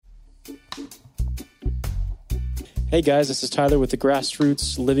Hey guys, this is Tyler with the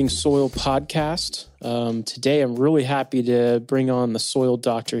Grassroots Living Soil podcast. Today I'm really happy to bring on the soil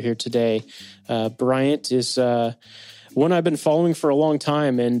doctor here today. Bryant is one I've been following for a long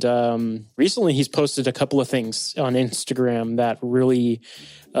time, and recently he's posted a couple of things on Instagram that really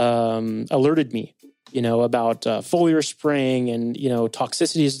alerted me, about foliar spraying and,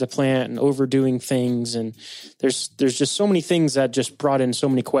 toxicities of the plant and overdoing things. And there's just so many things that just brought in so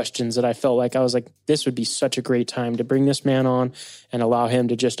many questions that I felt like this would be such a great time to bring this man on and allow him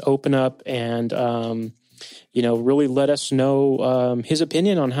to just open up and, really let us know his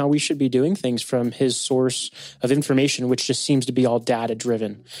opinion on how we should be doing things from his source of information, which just seems to be all data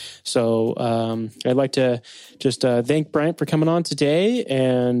driven. So I'd like to just thank Bryant for coming on today,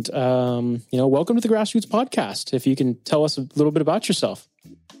 and welcome to the Grassroots podcast. If you can tell us a little bit about yourself.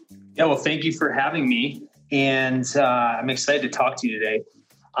 Yeah, well, thank you for having me, and I'm excited to talk to you today.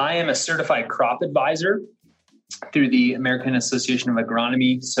 I am a certified crop advisor through the American Association of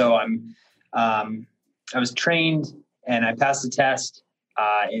Agronomy. So I was trained and I passed the test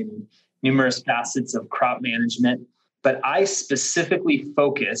in numerous facets of crop management, but I specifically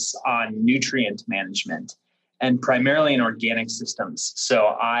focus on nutrient management and primarily in organic systems. So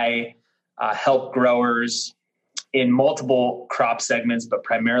I help growers in multiple crop segments, but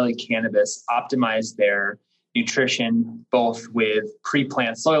primarily cannabis, optimize their nutrition, both with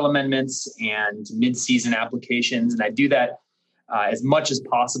pre-plant soil amendments and mid-season applications. And I do that as much as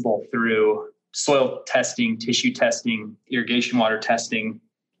possible through soil testing, tissue testing, irrigation water testing.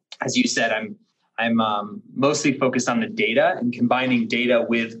 As you said, I'm mostly focused on the data and combining data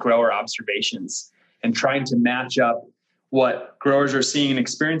with grower observations and trying to match up what growers are seeing and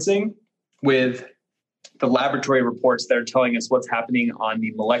experiencing with the laboratory reports that are telling us what's happening on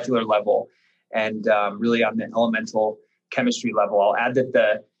the molecular level and really on the elemental chemistry level. I'll add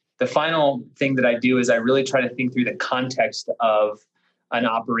that the final thing that I do is I really try to think through the context of an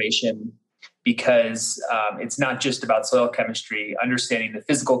operation, because it's not just about soil chemistry, understanding the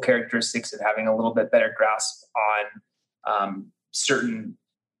physical characteristics and having a little bit better grasp on certain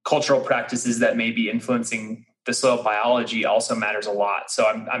cultural practices that may be influencing the soil biology also matters a lot. So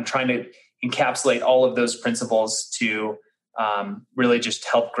I'm trying to encapsulate all of those principles to really just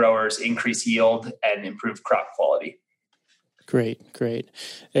help growers increase yield and improve crop quality. Great.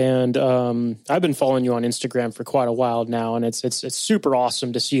 And I've been following you on Instagram for quite a while now, and it's super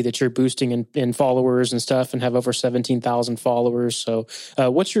awesome to see that you're boosting in followers and stuff and have over 17,000 followers. So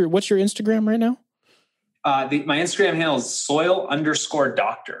what's your Instagram right now? My Instagram handle is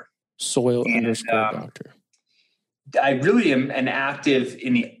soil_doctor. Soil_doctor. I really am an active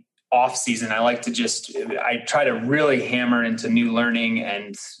in the off season. I try to really hammer into new learning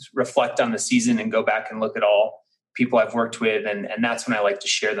and reflect on the season and go back and look at all people I've worked with. And that's when I like to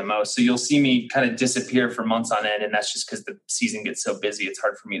share the most. So you'll see me kind of disappear for months on end. And that's just because the season gets so busy. It's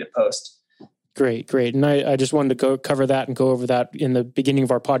hard for me to post. Great. And I just wanted to cover that and go over that in the beginning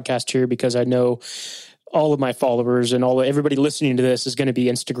of our podcast here, because I know all of my followers and everybody listening to this is going to be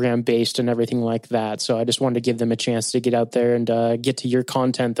Instagram based and everything like that. So I just wanted to give them a chance to get out there and get to your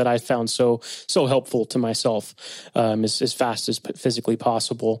content that I found so helpful to myself as fast as physically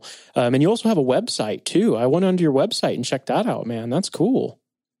possible. And you also have a website too. I went onto your website and checked that out, man. That's cool.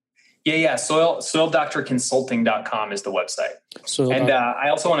 Yeah. Soildoctorconsulting.com is the website. I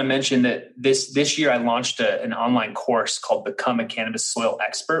also want to mention that this year I launched an online course called Become a Cannabis Soil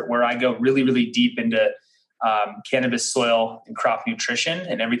Expert, where I go really, really deep into cannabis soil and crop nutrition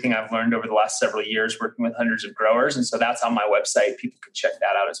and everything I've learned over the last several years working with hundreds of growers. And so that's on my website. People can check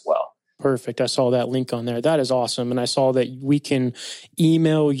that out as well. Perfect. I saw that link on there. That is awesome. And I saw that we can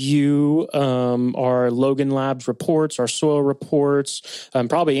email you our Logan Labs reports, our soil reports,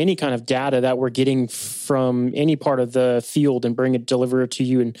 probably any kind of data that we're getting from any part of the field and deliver it to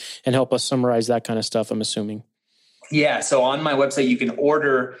you and help us summarize that kind of stuff, I'm assuming. Yeah. So on my website, you can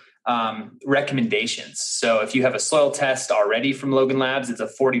order recommendations. So if you have a soil test already from Logan Labs, it's a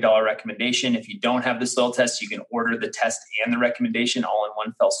 $40 recommendation. If you don't have the soil test, you can order the test and the recommendation all in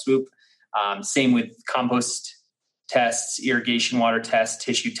one fell swoop. Same with compost tests, irrigation water tests,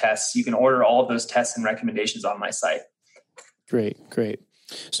 tissue tests. You can order all of those tests and recommendations on my site. Great.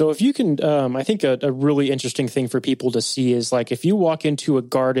 So if you can, I think a really interesting thing for people to see is like if you walk into a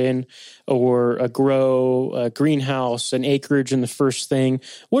garden or a greenhouse, an acreage, and the first thing,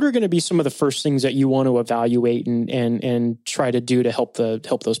 what are going to be some of the first things that you want to evaluate and try to do to help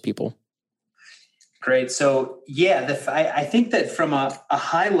those people? Great. So I think that from a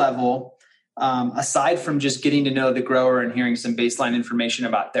high level, aside from just getting to know the grower and hearing some baseline information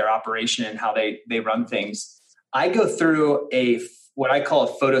about their operation and how they run things, I go through a what I call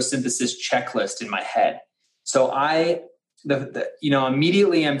a photosynthesis checklist in my head. So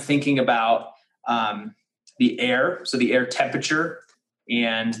immediately I'm thinking about the air, so the air temperature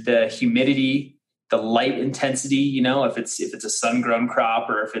and the humidity, the light intensity. If it's a sun-grown crop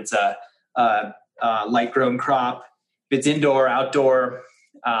or if it's a light-grown crop, if it's indoor, outdoor,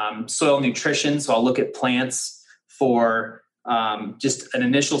 soil nutrition. So I'll look at plants for just an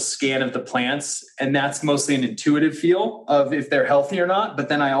initial scan of the plants, and that's mostly an intuitive feel of if they're healthy or not. But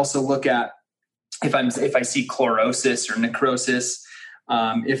then I also look at if I see chlorosis or necrosis,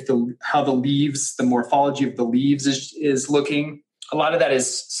 how the leaves, the morphology of the leaves is looking. A lot of that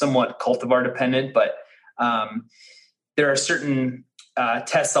is somewhat cultivar dependent, but there are certain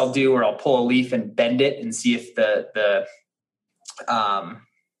tests I'll do where I'll pull a leaf and bend it and see if the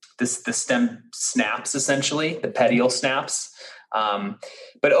stem snaps, essentially, the petiole snaps.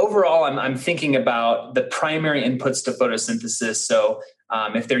 But overall, I'm thinking about the primary inputs to photosynthesis. So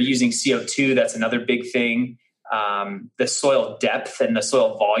if they're using CO2, that's another big thing. The soil depth and the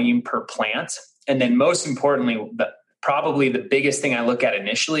soil volume per plant. And then most importantly, probably the biggest thing I look at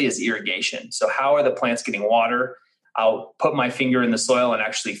initially is irrigation. So how are the plants getting water? I'll put my finger in the soil and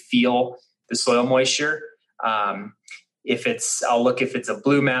actually feel the soil moisture. I'll look if it's a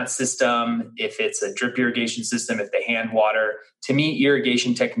blue mat system, if it's a drip irrigation system, if they hand water. To me,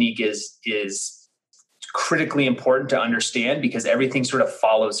 irrigation technique is critically important to understand because everything sort of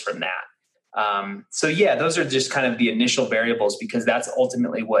follows from that. Those are just kind of the initial variables because that's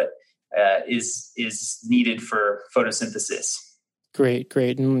ultimately what is needed for photosynthesis. Great.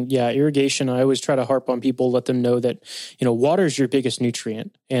 And irrigation, I always try to harp on people, let them know that, water is your biggest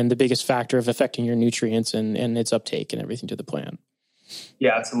nutrient and the biggest factor of affecting your nutrients and its uptake and everything to the plant.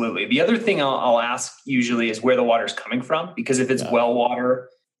 Yeah, absolutely. The other thing I'll ask usually is where the water is coming from, because if it's well water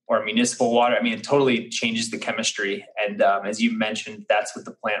or municipal water, it totally changes the chemistry. And as you mentioned, that's what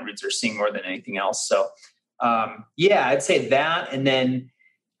the plant roots are seeing more than anything else. So I'd say that. And then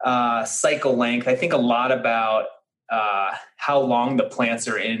cycle length, I think a lot about how long the plants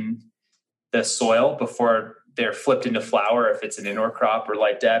are in the soil before they're flipped into flower, if it's an indoor crop or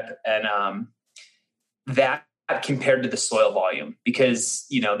light dep, and that compared to the soil volume, because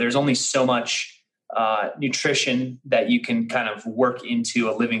there's only so much nutrition that you can kind of work into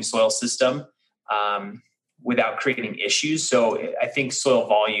a living soil system without creating issues. So I think soil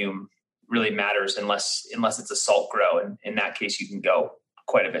volume really matters unless it's a salt grow, and in that case you can go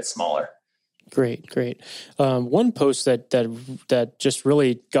quite a bit smaller. Great. One post that just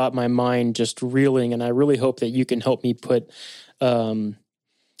really got my mind just reeling, and I really hope that you can help me put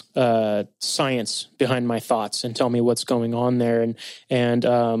science behind my thoughts and tell me what's going on there. And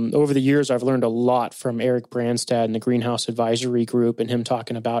over the years, I've learned a lot from Eric Branstad and the Greenhouse Advisory Group, and him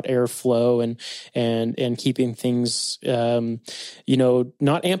talking about airflow and keeping things,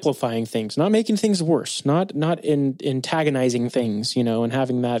 not amplifying things, not making things worse, not antagonizing things, and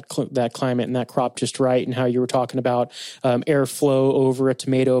having that climate and that crop just right. And how you were talking about airflow over a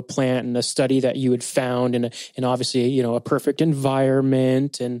tomato plant, and a study that you had found, and obviously a perfect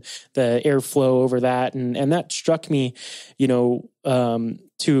environment and the airflow over that. And that struck me,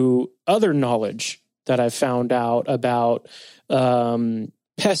 to other knowledge that I've found out about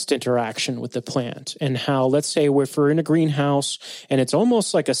pest interaction with the plant, and how, let's say if we're in a greenhouse and it's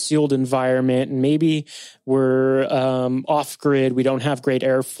almost like a sealed environment, and maybe we're off grid, we don't have great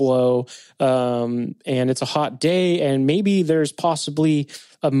airflow, and it's a hot day, and maybe there's possibly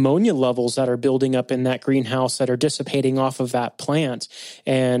ammonia levels that are building up in that greenhouse that are dissipating off of that plant.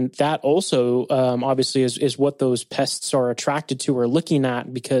 And that also obviously is what those pests are attracted to or looking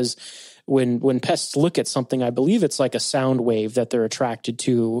at, because when pests look at something, I believe it's like a sound wave that they're attracted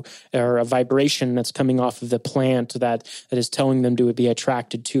to, or a vibration that's coming off of the plant that is telling them to be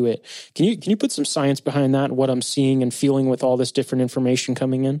attracted to it. Can you put some science behind that and what I'm seeing and feeling with all this different information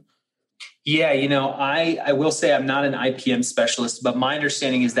coming in? Yeah, I will say I'm not an IPM specialist, but my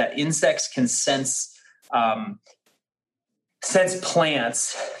understanding is that insects can sense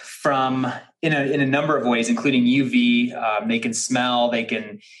plants from in a number of ways, including UV. They can smell,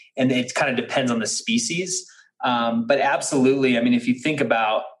 and it kind of depends on the species. But absolutely, if you think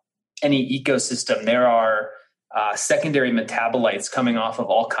about any ecosystem, there are secondary metabolites coming off of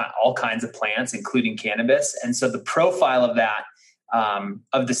all kinds of plants, including cannabis. And so the profile of that,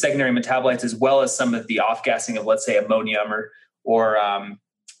 of the secondary metabolites, as well as some of the off-gassing of, let's say, ammonium or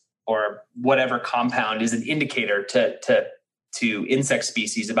whatever compound, is an indicator to insect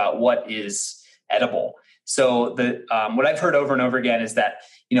species about what is edible. So what I've heard over and over again is that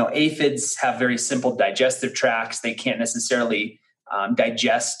aphids have very simple digestive tracts. They can't necessarily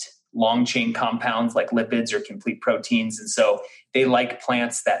digest long chain compounds like lipids or complete proteins. And so they like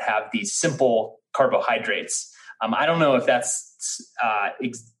plants that have these simple carbohydrates. I don't know if that's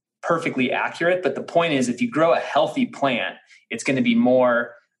perfectly accurate, but the point is, if you grow a healthy plant, it's going to be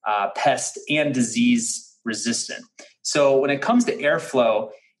more pest and disease resistant. So when it comes to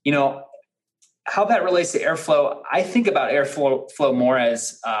airflow, how that relates to airflow, I think about airflow more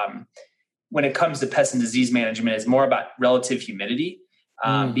as when it comes to pest and disease management, is more about relative humidity.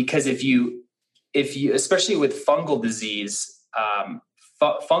 Because if you, especially with fungal disease,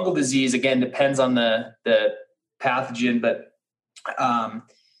 fungal disease again depends on the pathogen, but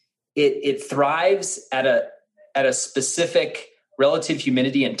it thrives at a specific relative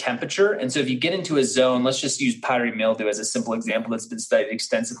humidity and temperature. And so if you get into a zone, let's just use powdery mildew as a simple example that's been studied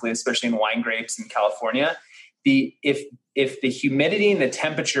extensively, especially in wine grapes in California. If the humidity and the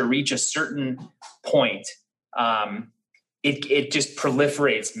temperature reach a certain point, it just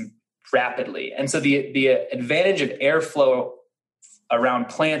proliferates rapidly. And so the advantage of airflow around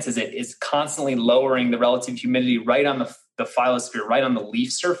plants is it is constantly lowering the relative humidity right on the phyllosphere, right on the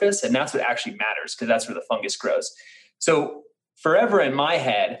leaf surface. And that's what actually matters, because that's where the fungus grows. So forever in my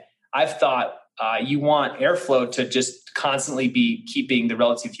head, I've thought you want airflow to just constantly be keeping the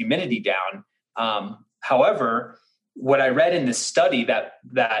relative humidity down. However, what I read in this study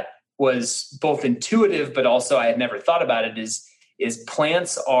that was both intuitive, but also I had never thought about it, is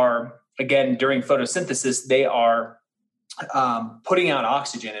plants are, again, during photosynthesis, they are putting out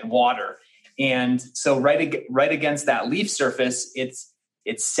oxygen and water. And so right against that leaf surface, it's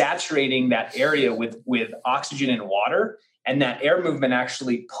saturating that area with oxygen and water. And that air movement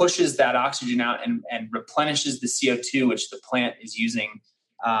actually pushes that oxygen out and replenishes the CO2, which the plant is using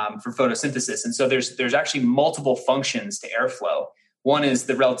for photosynthesis. And so there's actually multiple functions to airflow. One is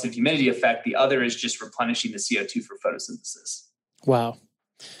the relative humidity effect. The other is just replenishing the CO2 for photosynthesis. Wow.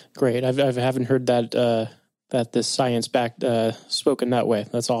 Great. I haven't heard that this science backed spoken that way.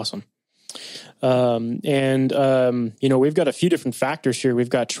 That's awesome. We've got a few different factors here. We've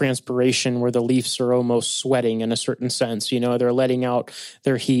got transpiration, where the leaves are almost sweating in a certain sense. They're letting out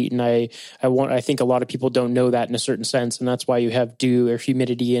their heat, and I think a lot of people don't know that in a certain sense, and that's why you have dew or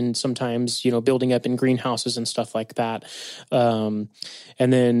humidity, and sometimes building up in greenhouses and stuff like that. And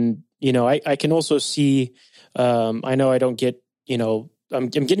then I can also see. I know I don't get I'm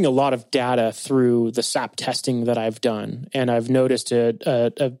getting a lot of data through the sap testing that I've done, and I've noticed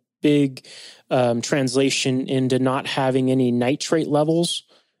a big translation into not having any nitrate levels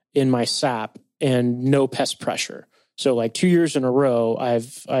in my sap and no pest pressure. So like 2 years in a row,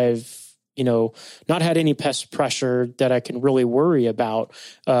 I've not had any pest pressure that I can really worry about.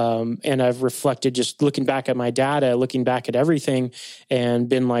 And I've reflected, just looking back at my data, looking back at everything, and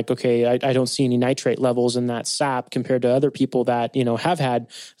been like, okay, I don't see any nitrate levels in that sap compared to other people that, have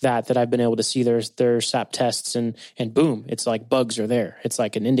had that I've been able to see their sap tests, and boom, it's like bugs are there. It's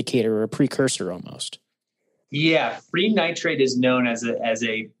like an indicator or a precursor almost. Yeah. Free nitrate is known as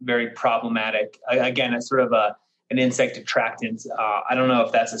a very problematic, again, it's sort of an insect attractant. I don't know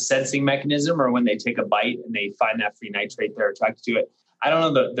if that's a sensing mechanism or when they take a bite and they find that free nitrate, they're attracted to it. I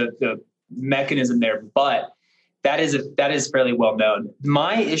don't know the mechanism there, but that is fairly well known.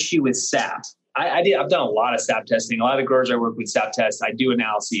 My issue with sap, I've done a lot of sap testing. A lot of the growers I work with sap tests. I do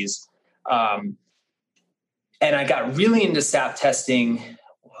analyses, and I got really into sap testing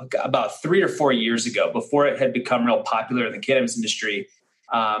about 3 or 4 years ago, before it had become real popular in the cannabis industry,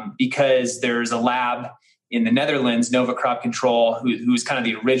 because there's a lab in the Netherlands, Nova Crop Control, who's kind of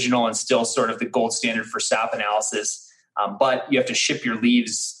the original and still sort of the gold standard for sap analysis. But you have to ship your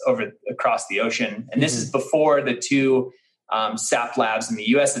leaves across the ocean. And this is before the two sap labs in the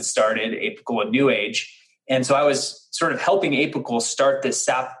US had started, Apical and New Age. And so I was sort of helping Apical start this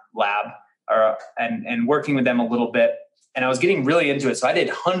sap lab and working with them a little bit. And I was getting really into it. So I did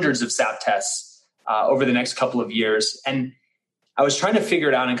hundreds of sap tests over the next couple of years. And I was trying to figure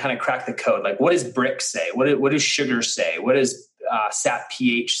it out and kind of crack the code. Like, what does Brix say? What does sugar say? What does sap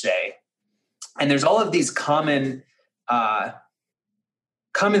pH say? And there's all of these common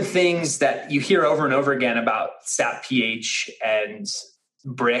things that you hear over and over again about sap pH and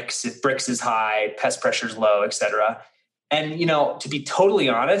Brix. If Brix is high, pest pressure is low, et cetera. And, to be totally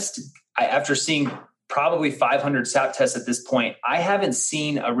honest, after seeing probably 500 sap tests at this point, I haven't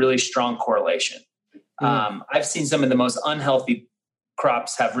seen a really strong correlation. I've seen some of the most unhealthy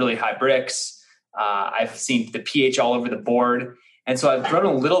crops have really high Brix. I've seen the pH all over the board. And so I've grown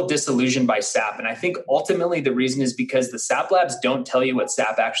a little disillusioned by sap. And I think ultimately the reason is because the sap labs don't tell you what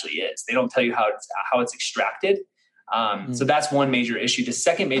sap actually is. They don't tell you how it's extracted. So that's one major issue. The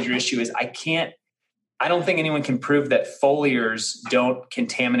second major issue is I I don't think anyone can prove that foliars don't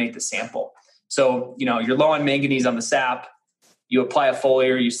contaminate the sample. So, you're low on manganese on the sap, you apply a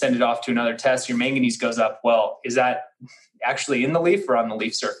foliar, you send it off to another test, your manganese goes up. Well, is that actually in the leaf or on the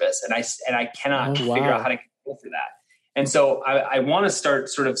leaf surface? And I cannot figure out how to control for that. And so I want to start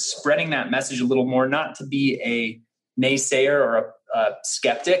sort of spreading that message a little more, not to be a naysayer or a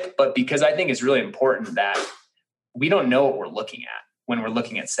skeptic, but because I think it's really important that we don't know what we're looking at when we're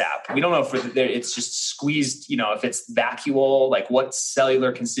looking at sap. We don't know if it's just squeezed, if it's vacuole, like what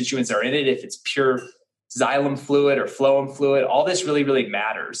cellular constituents are in it, if it's pure xylem fluid or phloem fluid. All this really, really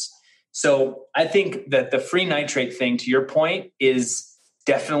matters. So I think that the free nitrate thing, to your point, is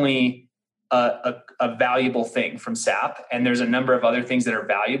definitely a valuable thing from sap. And there's a number of other things that are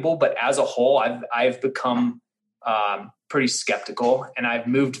valuable, but as a whole, I've become pretty skeptical, and I've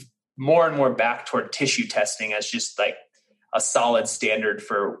moved more and more back toward tissue testing as just like a solid standard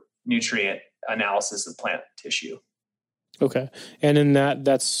for nutrient analysis of plant tissue. Okay. And in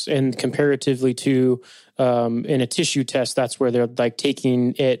that's comparatively to in a tissue test, that's where they're like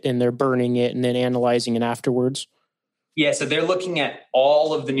taking it and they're burning it and then analyzing it afterwards. Yeah. So they're looking at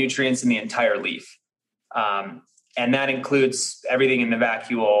all of the nutrients in the entire leaf. And that includes everything in the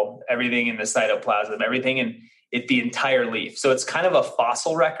vacuole, everything in the cytoplasm, everything in the entire leaf. So it's kind of a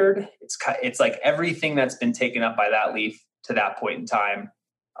fossil record. It's like everything that's been taken up by that leaf to that point in time,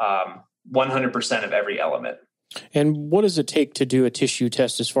 100% of every element. And what does it take to do a tissue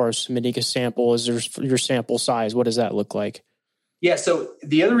test as far as submitting a sample? Is there your sample size? What does that look like? Yeah, so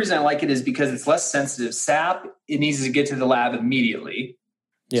the other reason I like it is because it's less sensitive. Sap, it needs to get to the lab immediately.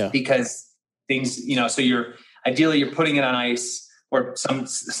 Yeah. Because things, so you're putting it on ice or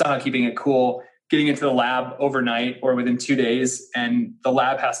somehow keeping it cool, getting it to the lab overnight or within 2 days, and the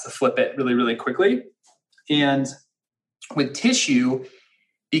lab has to flip it really, really quickly. And with tissue,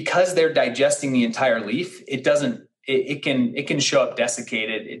 because they're digesting the entire leaf, it can show up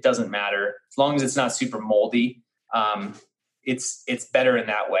desiccated. It doesn't matter as long as it's not super moldy. It's better in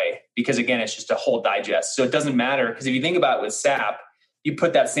that way because again, it's just a whole digest. So it doesn't matter because if you think about it with sap, you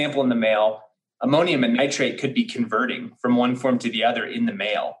put that sample in the male, ammonium and nitrate could be converting from one form to the other in the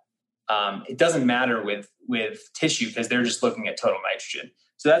male. It doesn't matter with tissue because they're just looking at total nitrogen.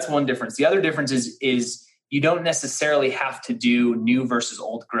 So that's one difference. The other difference is you don't necessarily have to do new versus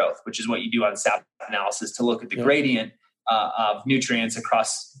old growth, which is what you do on sap analysis to look at the gradient of nutrients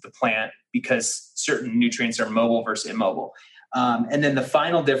across the plant because certain nutrients are mobile versus immobile. And then the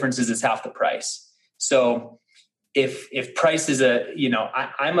final difference is it's half the price. So if price is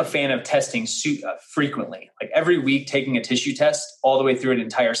I'm a fan of testing frequently, like every week, taking a tissue test all the way through an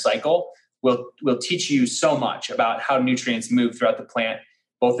entire cycle will teach you so much about how nutrients move throughout the plant,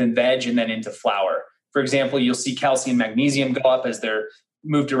 both in veg and then into flower. For example, you'll see calcium, magnesium go up as they're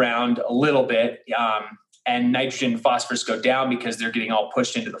moved around a little bit, and nitrogen and phosphorus go down because they're getting all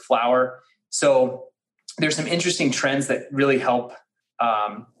pushed into the flower. So there's some interesting trends that really help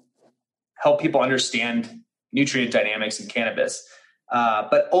people understand nutrient dynamics in cannabis.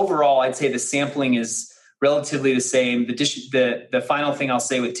 But overall, I'd say the sampling is relatively the same. The final thing I'll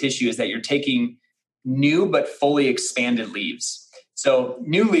say with tissue is that you're taking new but fully expanded leaves. So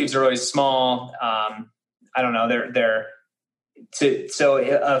new leaves are always small. I don't know. So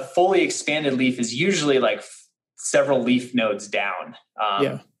a fully expanded leaf is usually like several leaf nodes down.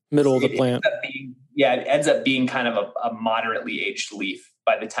 Middle of the plant. It ends up being kind of a moderately aged leaf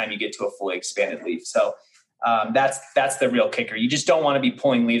by the time you get to a fully expanded leaf. So that's the real kicker. You just don't want to be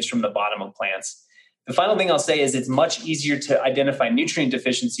pulling leaves from the bottom of plants. The final thing I'll say is it's much easier to identify nutrient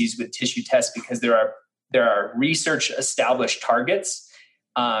deficiencies with tissue tests because there are research established targets.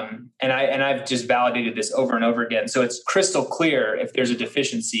 And I've just validated this over and over again. So it's crystal clear if there's a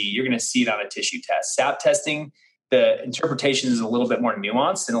deficiency, you're going to see it on a tissue test. Sap testing, the interpretation is a little bit more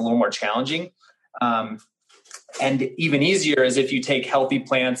nuanced and a little more challenging. And even easier is if you take healthy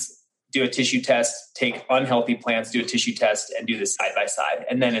plants, do a tissue test, take unhealthy plants, do a tissue test, and do this side by side.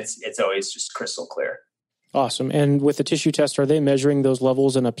 And then it's always just crystal clear. Awesome. And with the tissue test, are they measuring those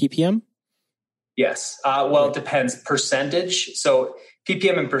levels in a ppm? Yes. It depends. Percentage. So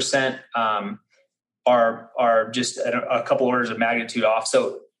ppm and percent are just a couple orders of magnitude off.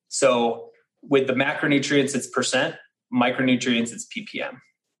 So with the macronutrients, it's percent. Micronutrients, it's ppm.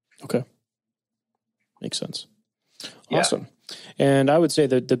 Okay. Makes sense. Awesome. Yeah. And I would say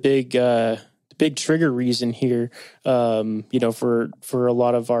that the big trigger reason here, for a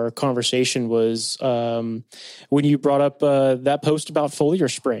lot of our conversation was when you brought up that post about foliar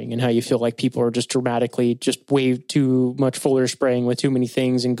spraying and how you feel like people are just dramatically just way too much foliar spraying with too many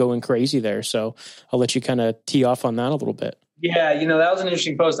things and going crazy there. So I'll let you kind of tee off on that a little bit. Yeah, that was an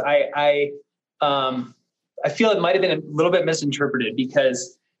interesting post. I feel it might have been a little bit misinterpreted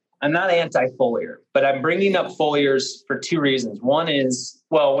because I'm not anti-foliar, but I'm bringing up foliars for two reasons. One is,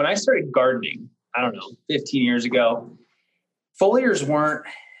 well, when I started gardening, I don't know, 15 years ago, foliars weren't,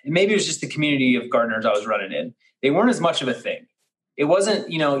 maybe it was just the community of gardeners I was running in. They weren't as much of a thing. It wasn't,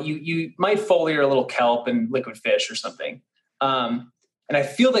 you might foliar a little kelp and liquid fish or something. And I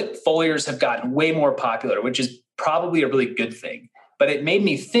feel that foliars have gotten way more popular, which is probably a really good thing. But it made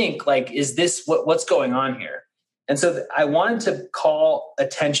me think, like, is this what's going on here? And so I wanted to call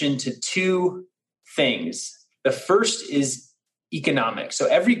attention to two things. The first is economic. So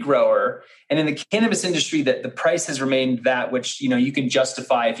every grower, and in the cannabis industry, that the price has remained that which, you can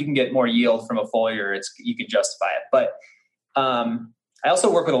justify. If you can get more yield from a foliar, you can justify it. But I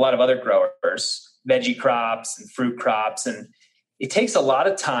also work with a lot of other growers, veggie crops and fruit crops, and it takes a lot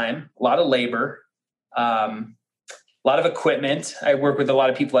of time, a lot of labor, a lot of equipment. I work with a lot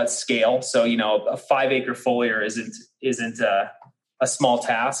of people at scale. So, a 5-acre foliar isn't a small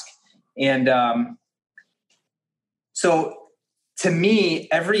task. And so to me,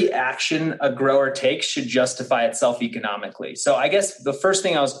 every action a grower takes should justify itself economically. So I guess the first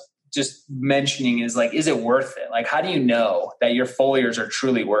thing I was just mentioning is, like, is it worth it? Like, how do you know that your foliars are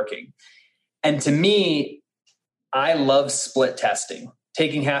truly working? And to me, I love split testing,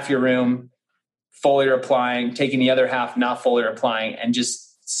 taking half your room, foliar applying, taking the other half, not foliar applying, and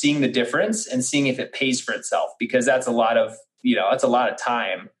just seeing the difference and seeing if it pays for itself, because that's a lot of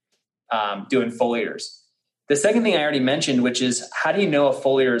time doing foliars. The second thing I already mentioned, which is, how do you know a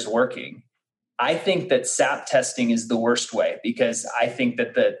foliar is working? I think that sap testing is the worst way, because I think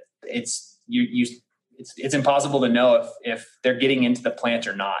that it's impossible to know if they're getting into the plant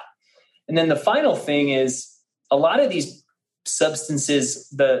or not. And then the final thing is, a lot of these substances,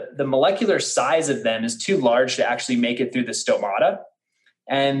 the molecular size of them is too large to actually make it through the stomata.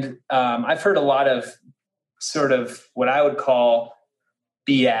 And I've heard a lot of sort of what I would call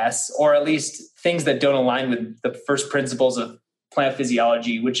BS, or at least things that don't align with the first principles of plant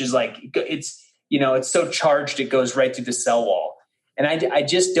physiology, which is like, it's so charged, it goes right through the cell wall. And I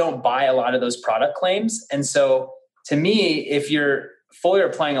just don't buy a lot of those product claims. And so to me, if you're foliar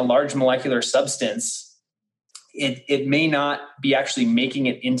applying a large molecular substance, it may not be actually making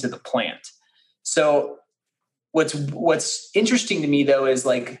it into the plant. So what's interesting to me, though, is,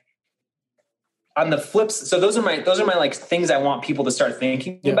 like, on the flips. So those are my like things I want people to start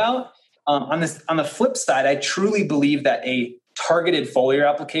thinking about. On the flip side, I truly believe that a targeted foliar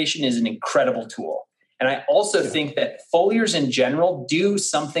application is an incredible tool. And I also think that foliars in general do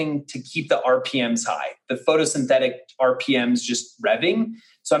something to keep the RPMs high, the photosynthetic RPMs just revving.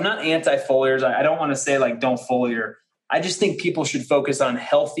 So I'm not anti-foliars. I don't want to say, like, don't foliar. I just think people should focus on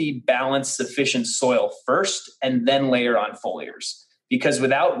healthy, balanced, sufficient soil first, and then layer on foliars. Because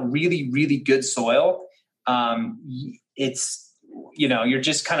without really, really good soil, it's, you're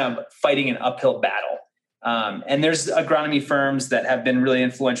just kind of fighting an uphill battle. And there's agronomy firms that have been really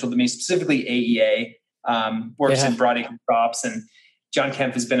influential to me, specifically AEA, works in broadacre crops, and John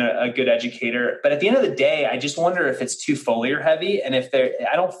Kemp has been a good educator. But at the end of the day, I just wonder if it's too foliar heavy, and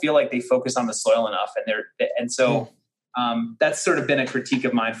I don't feel like they focus on the soil enough. That's sort of been a critique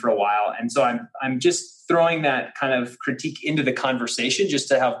of mine for a while. And so I'm just throwing that kind of critique into the conversation just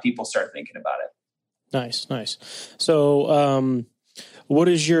to have people start thinking about it. Nice. So, what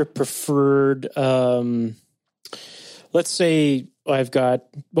is your preferred, let's say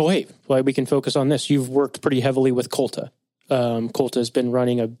we can focus on this. You've worked pretty heavily with Colta. Colta has been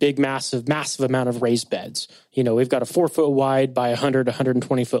running a big, massive amount of raised beds. We've got a 4-foot wide by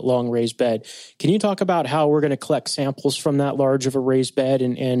 120 foot long raised bed. Can you talk about how we're going to collect samples from that large of a raised bed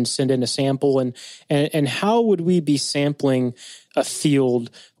and send in a sample, and how would we be sampling a field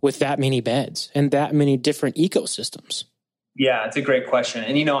with that many beds and that many different ecosystems? Yeah, it's a great question.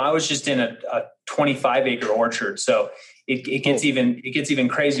 And, I was just in a 25-acre orchard. So it gets even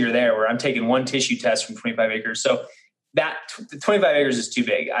crazier there, where I'm taking one tissue test from 25 acres. So that 25 acres is too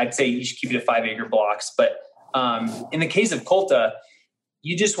big. I'd say you should keep it at 5-acre blocks. But in the case of Colta,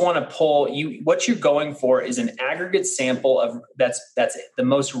 you just want to pull, what you're going for is an aggregate sample of that's the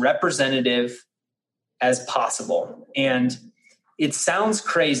most representative as possible. And it sounds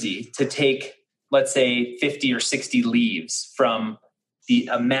crazy to take, let's say, 50 or 60 leaves from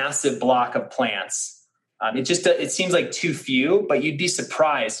a massive block of plants. It seems like too few, but you'd be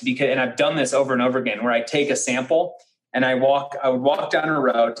surprised, and I've done this over and over again, where I take a sample and I would walk down a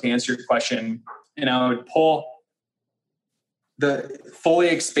row, to answer your question, and I would pull the fully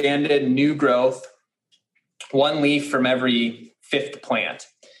expanded new growth, one leaf from every fifth plant.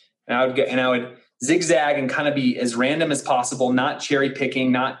 And I would zigzag and kind of be as random as possible, not cherry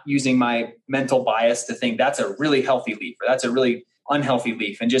picking, not using my mental bias to think that's a really healthy leaf or that's a really unhealthy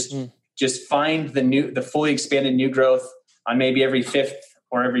leaf, and just find the fully expanded new growth on maybe every 5th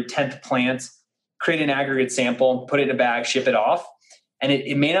or every 10th plant, create an aggregate sample, put it in a bag, ship it off. And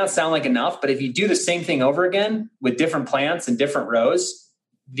it may not sound like enough, but if you do the same thing over again with different plants and different rows,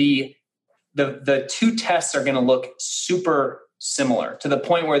 the two tests are going to look super similar, to the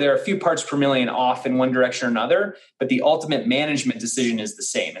point where there are a few parts per million off in one direction or another, but the ultimate management decision is the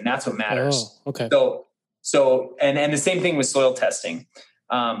same. And that's what matters. Oh, okay. So, and the same thing with soil testing.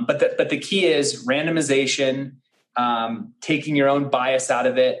 But the key is randomization, taking your own bias out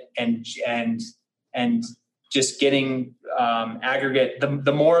of it, and just getting aggregate.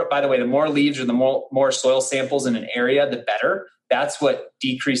 The more leaves or the more soil samples in an area, the better. That's what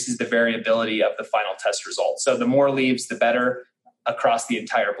decreases the variability of the final test result. So the more leaves, the better across the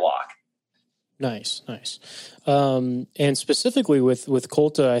entire block. Nice. And specifically with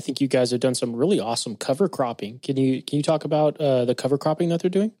Colta, I think you guys have done some really awesome cover cropping. Can you talk about the cover cropping that they're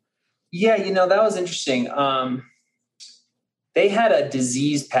doing? Yeah, that was interesting. They had a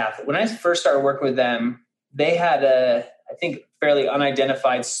disease path. When I first started working with them, they had I think, fairly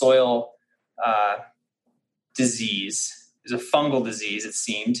unidentified soil disease. It was a fungal disease, it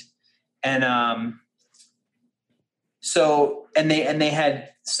seemed. And they had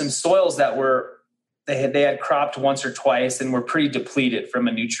some soils that they had cropped once or twice and were pretty depleted from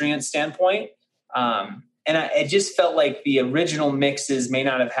a nutrient standpoint. It just felt like the original mixes may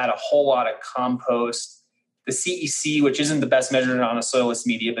not have had a whole lot of compost. The CEC, which isn't the best measurement on a soilless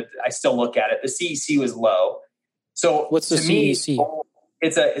media, but I still look at it, the CEC was low. So what's the CEC?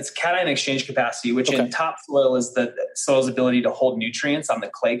 It's cation exchange capacity, which in topsoil is the soil's ability to hold nutrients on the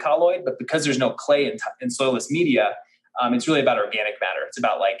clay colloid. But because there's no clay in soilless media, it's really about organic matter. It's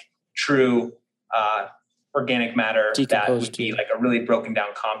about like true organic matter that would be like a really broken down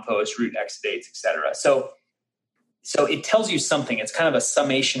compost, root exudates, etc. So it tells you something. It's kind of a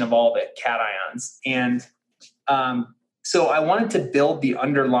summation of all the cations. And so I wanted to build the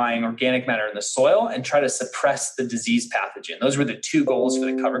underlying organic matter in the soil and try to suppress the disease pathogen. Those were the two goals for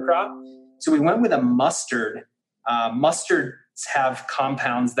the cover crop. So we went with a mustard. Mustards have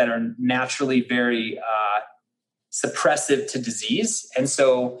compounds that are naturally very suppressive to disease. And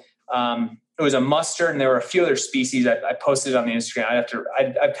so it was a mustard, and there were a few other species I posted on the Instagram.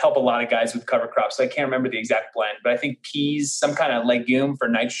 I'd help a lot of guys with cover crops, so I can't remember the exact blend, but I think peas, some kind of legume for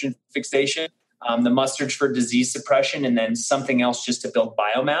nitrogen fixation, the mustards for disease suppression, and then something else just to build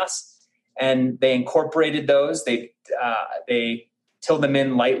biomass. And they incorporated those. They tilled them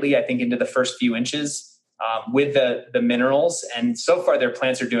in lightly, I think, into the first few inches with the minerals. And so far, their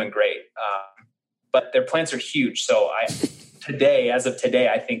plants are doing great. But their plants are huge. So as of today,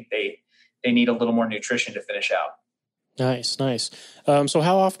 I think they need a little more nutrition to finish out. Nice. So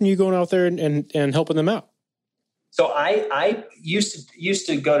how often are you going out there and helping them out? So I used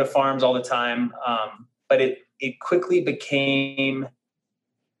to go to farms all the time, but it quickly became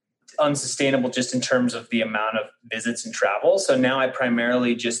unsustainable just in terms of the amount of visits and travel. So now I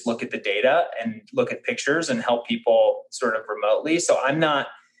primarily just look at the data and look at pictures and help people sort of remotely. So I'm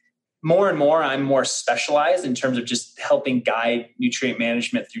more specialized in terms of just helping guide nutrient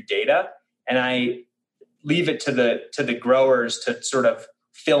management through data. And I leave it to the growers to sort of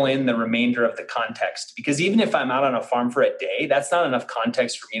fill in the remainder of the context. Because even if I'm out on a farm for a day, that's not enough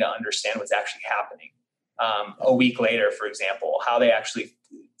context for me to understand what's actually happening. A week later, for example, how they actually.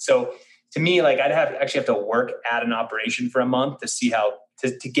 So to me, like I'd actually have to work at an operation for a month to see how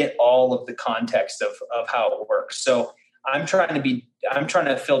to get all of the context of how it works. So I'm trying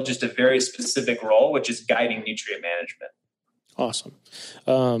to fill just a very specific role, which is guiding nutrient management. Awesome.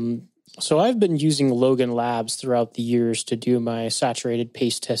 So I've been using Logan Labs throughout the years to do my saturated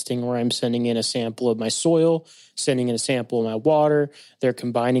paste testing, where I'm sending in a sample of my soil, sending in a sample of my water. They're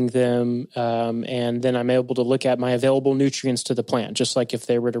combining them, and then I'm able to look at my available nutrients to the plant, just like if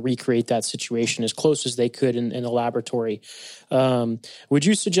they were to recreate that situation as close as they could in a laboratory. Would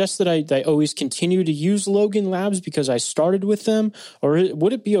you suggest that I always continue to use Logan Labs because I started with them, or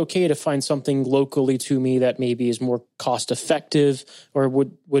would it be okay to find something locally to me that maybe is more cost effective, or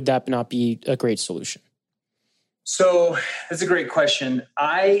would that not be a great solution? So that's a great question.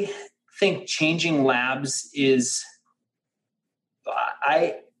 I think changing labs is,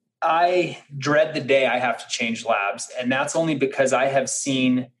 I dread the day I have to change labs. And that's only because I have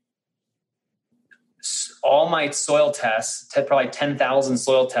seen all my soil tests, probably 10,000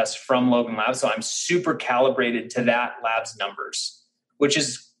 soil tests from Logan Labs. So I'm super calibrated to that lab's numbers, which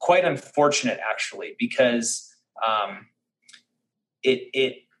is quite unfortunate actually, because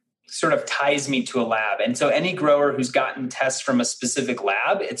sort of ties me to a lab. And so any grower who's gotten tests from a specific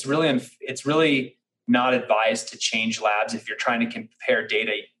lab, it's really not advised to change labs if you're trying to compare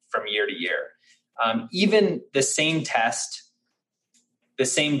data from year to year. Even the same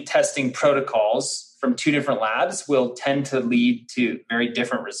testing protocols from two different labs will tend to lead to very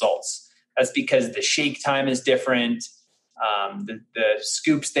different results. That's because the shake time is different, the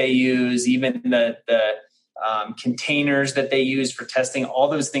scoops they use, even the containers that they use for testing, all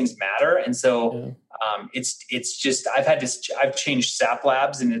those things matter. And so it's just, I've changed SAP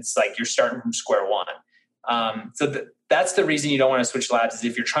labs, and it's like you're starting from square one. That's the reason you don't want to switch labs, is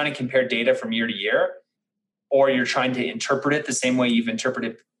if you're trying to compare data from year to year, or you're trying to interpret it the same way you've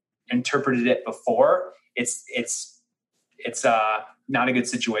interpreted it before, it's not a good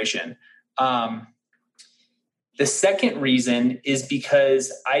situation. The second reason is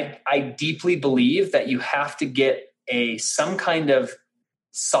because I deeply believe that you have to get some kind of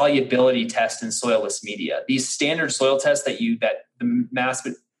solubility test in soilless media. These standard soil tests that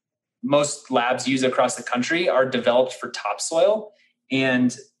most labs use across the country are developed for topsoil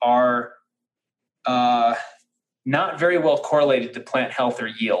and are not very well correlated to plant health or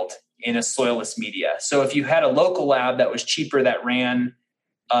yield in a soilless media. So if you had a local lab that was cheaper that ran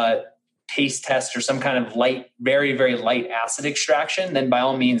a taste test or some kind of light, very, very light acid extraction, then by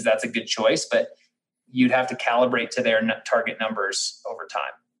all means, that's a good choice, but you'd have to calibrate to their target numbers over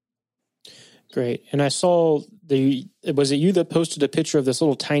time. Great. And I saw was it you that posted a picture of this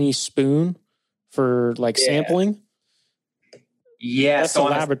little tiny spoon for sampling? Yeah. That's a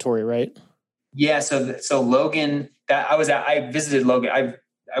laboratory, right? Yeah. So Logan, I visited Logan.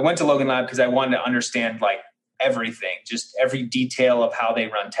 I went to Logan Lab because I wanted to understand everything, just every detail of how they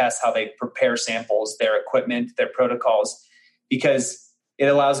run tests, how they prepare samples, their equipment, their protocols, because it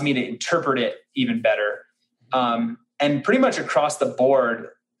allows me to interpret it even better. And pretty much across the board,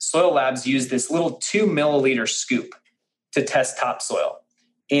 soil labs use this little 2 milliliter scoop to test topsoil.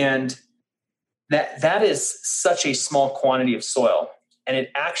 And that is such a small quantity of soil. And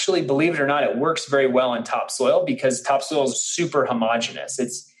it actually, believe it or not, it works very well in topsoil because topsoil is super homogeneous.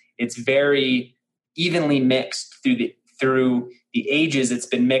 It's very evenly mixed through the ages. It's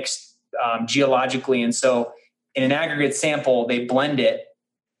been mixed geologically. And so in an aggregate sample, they blend it.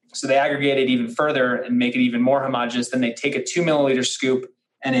 So they aggregate it even further and make it even more homogeneous. Then they take a 2 milliliter scoop,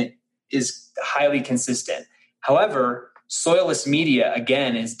 and it is highly consistent. However, soilless media,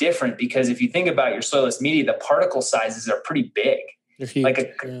 again, is different because if you think about your soilless media, the particle sizes are pretty big. They're huge,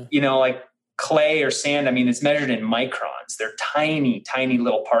 like clay or sand. I mean, it's measured in microns. They're tiny, tiny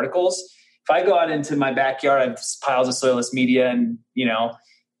little particles. If I go out into my backyard, I have piles of soilless media and,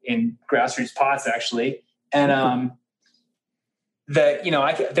 in grassroots pots actually. And, I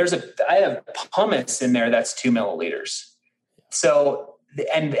have pumice in there that's 2 milliliters. So,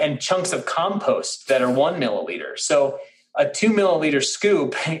 and chunks of compost that are 1 milliliter. So a 2 milliliter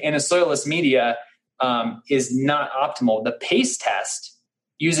scoop in a soilless media is not optimal. The paste test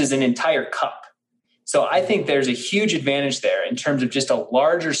uses an entire cup. So I think there's a huge advantage there in terms of just a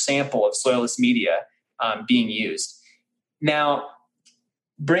larger sample of soilless media being used. Now,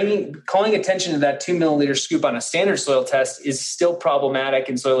 calling attention to that 2 milliliter scoop on a standard soil test is still problematic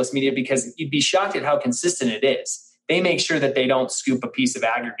in soilless media because you'd be shocked at how consistent it is. They make sure that they don't scoop a piece of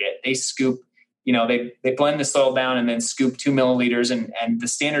aggregate. They scoop, they blend the soil down and then scoop 2 milliliters, and the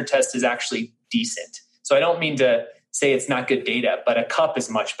standard test is actually decent. So I don't mean to say it's not good data, but a cup is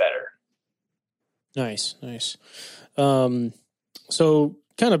much better. Nice. So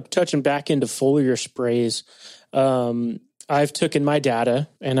kind of touching back into foliar sprays, I've taken my data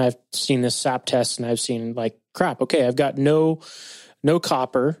and I've seen this SAP test and I've seen crap. Okay, I've got no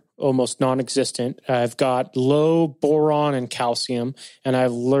copper, almost non-existent. I've got low boron and calcium, and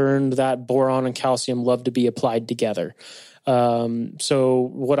I've learned that boron and calcium love to be applied together. So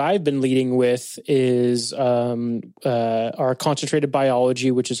what I've been leading with is our concentrated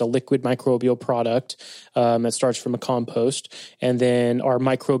biology, which is a liquid microbial product that starts from a compost, and then our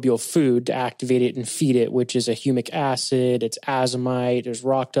microbial food to activate it and feed it, which is a humic acid, it's azomite, there's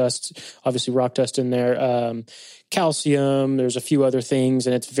rock dust, obviously rock dust in there, calcium, there's a few other things,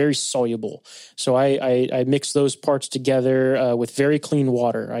 and it's very soluble. So I mix those parts together with very clean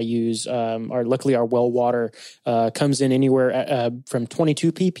water. I use luckily our well water comes in anywhere from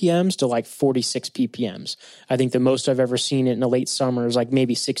 22 ppms to 46 ppms. I think the most I've ever seen it in the late summer is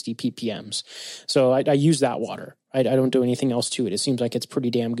maybe 60 ppms. So I use that water. I don't do anything else to it. It seems like it's pretty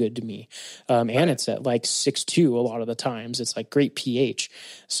damn good to me. And it's at like 6.2 a lot of the times. It's like great pH.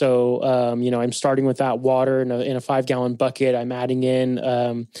 So, I'm starting with that water in a 5-gallon bucket. I'm adding in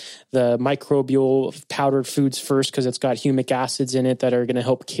the microbial powdered foods first because it's got humic acids in it that are going to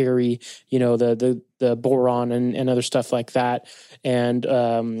help carry, the boron and other stuff like that. And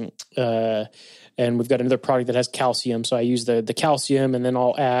we've got another product that has calcium. So I use the calcium, and then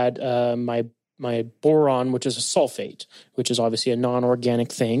I'll add my boron, which is a sulfate, which is obviously a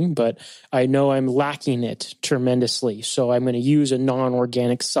non-organic thing, but I know I'm lacking it tremendously. So I'm going to use a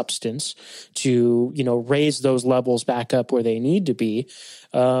non-organic substance to, raise those levels back up where they need to be.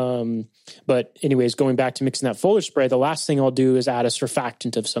 But anyways, going back to mixing that foliar spray, the last thing I'll do is add a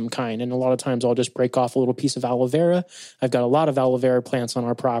surfactant of some kind. And a lot of times I'll just break off a little piece of aloe vera. I've got a lot of aloe vera plants on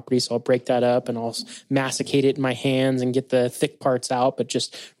our property, so I'll break that up and I'll massacate it in my hands and get the thick parts out, but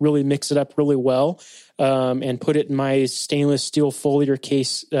just really mix it up really well. And put it in my stainless steel foliar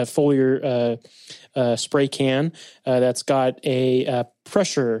spray can that's got a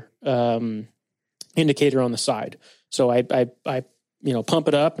pressure indicator on the side. So I pump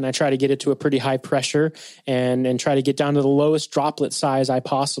it up and I try to get it to a pretty high pressure and try to get down to the lowest droplet size I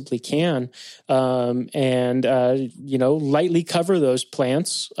possibly can. Lightly cover those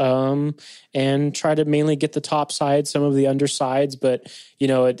plants and try to mainly get the top side, some of the undersides, but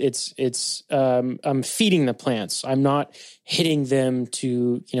I'm feeding the plants. I'm not hitting them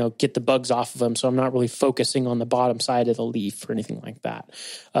to, get the bugs off of them. So I'm not really focusing on the bottom side of the leaf or anything like that.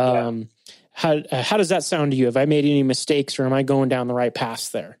 How does that sound to you? Have I made any mistakes, or am I going down the right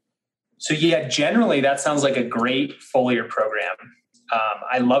path there? So generally that sounds like a great foliar program.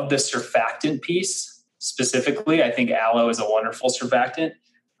 I love the surfactant piece specifically. I think aloe is a wonderful surfactant.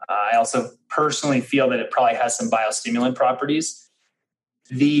 I also personally feel that it probably has some biostimulant properties.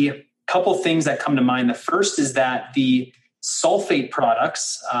 The couple things that come to mind, the first is that the sulfate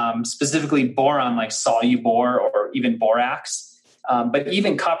products, specifically boron like Solubor or even borax, but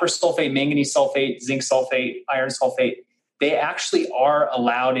even copper sulfate, manganese sulfate, zinc sulfate, iron sulfate, they actually are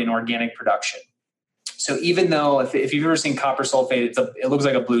allowed in organic production. So even though if you've ever seen copper sulfate, it looks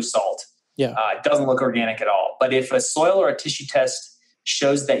like a blue salt. Yeah, it doesn't look organic at all. But if a soil or a tissue test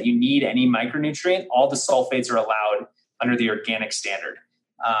shows that you need any micronutrient, all the sulfates are allowed under the organic standard.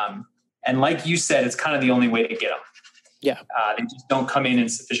 And like you said, it's kind of the only way to get them. Yeah, they just don't come in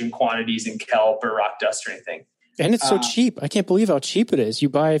sufficient quantities in kelp or rock dust or anything. And it's so cheap. I can't believe how cheap it is.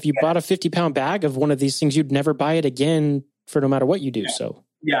 If you bought a 50-pound bag of one of these things, you'd never buy it again for no matter what you do. Yeah. So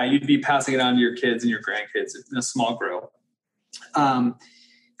you'd be passing it on to your kids and your grandkids in a small grow.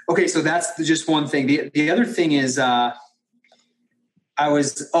 Okay, so that's just one thing. The other thing is the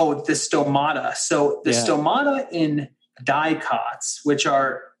stomata. So the stomata in dicots, which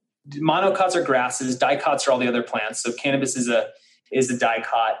are monocots are grasses, dicots are all the other plants. So cannabis is a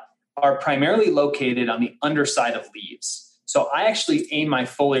dicot, are primarily located on the underside of leaves. So I actually aim my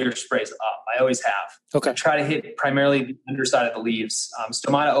foliar sprays up. I always have. Okay. I try to hit primarily the underside of the leaves.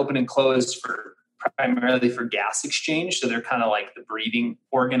 Stomata open and closed primarily for gas exchange. So they're kind of like the breathing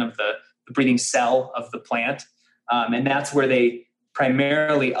organ of the breathing cell of the plant. And that's where they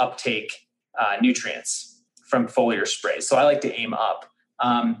primarily uptake nutrients from foliar sprays. So I like to aim up.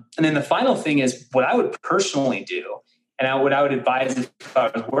 And then the final thing is what I would personally do, and what I would advise if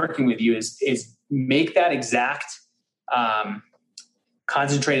I was working with you is make that exact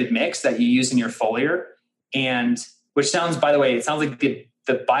concentrated mix that you use in your foliar, and which sounds, by the way, it sounds like the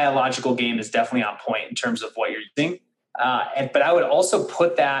biological game is definitely on point in terms of what you're using. But I would also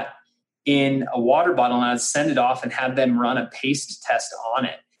put that in a water bottle and I'd send it off and have them run a paste test on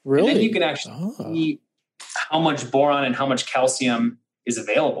it. Really? And then you can actually see how much boron and how much calcium is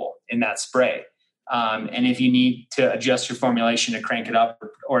available in that spray. And if you need to adjust your formulation to crank it up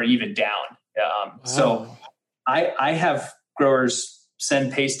or even down. So I have growers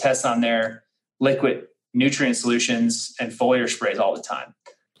send paste tests on their liquid nutrient solutions and foliar sprays all the time.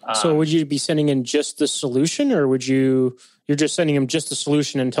 So would you be sending in just the solution, or you're just sending them just the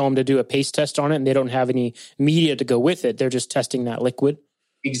solution and tell them to do a paste test on it and they don't have any media to go with it? They're just testing that liquid?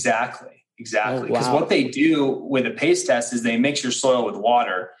 Exactly. Oh, Because wow. what they do with a paste test is they mix your soil with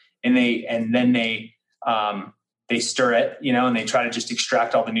water and then they stir it, and they try to just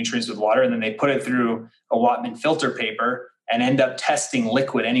extract all the nutrients with water, and then they put it through a Wattman filter paper and end up testing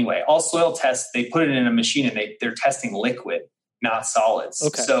liquid anyway. All soil tests, they put it in a machine and they're testing liquid, not solids.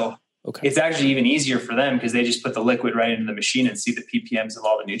 Okay. So it's actually even easier for them because they just put the liquid right into the machine and see the ppms of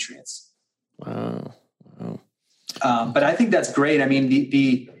all the nutrients. Wow. But I think that's great. I mean,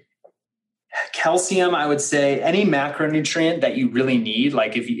 the calcium, I would say any macronutrient that you really need,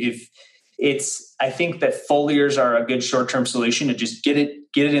 like if I think that foliars are a good short-term solution to just get it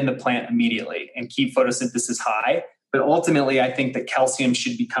in the plant immediately and keep photosynthesis high. But ultimately, I think that calcium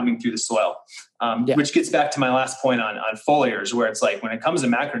should be coming through the soil, which gets back to my last point on foliars, where it's like when it comes to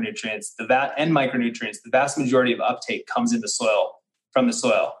macronutrients and micronutrients, the vast majority of uptake comes in the soil from the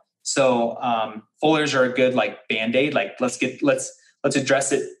soil. So foliars are a good like Band-Aid. Like let's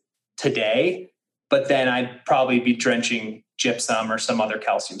address it today, but then I'd probably be drenching gypsum or some other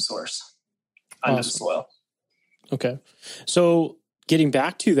calcium source under the soil. Okay. So getting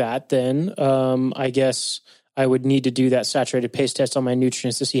back to that then, I guess I would need to do that saturated paste test on my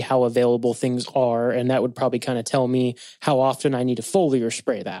nutrients to see how available things are. And that would probably kind of tell me how often I need to foliar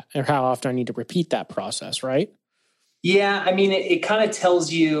spray that or how often I need to repeat that process, right? Yeah. I mean, it kind of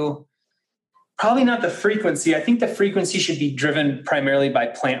tells you probably not the frequency. I think the frequency should be driven primarily by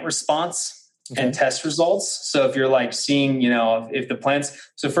plant response and test results. So if you're like seeing, if the plants,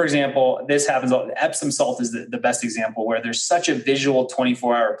 so for example, this happens, Epsom salt is the best example where there's such a visual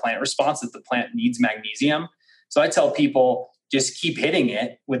 24-hour plant response that the plant needs magnesium. So I tell people just keep hitting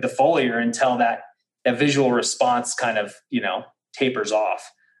it with the foliar until that visual response kind of, tapers off.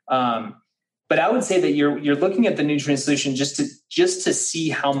 But I would say that you're looking at the nutrient solution just to see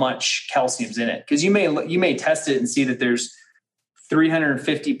how much calcium's in it. Because you may test it and see that there's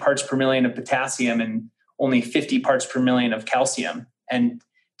 350 parts per million of potassium and only 50 parts per million of calcium. And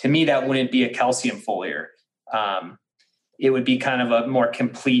to me, that wouldn't be a calcium foliar. It would be kind of a more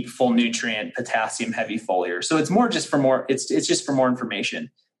complete, full nutrient, potassium heavy foliar. So it's just for more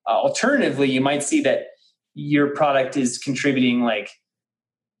information. Alternatively, you might see that your product is contributing like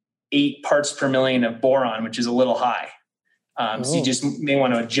 8 parts per million of boron, which is a little high. So you just may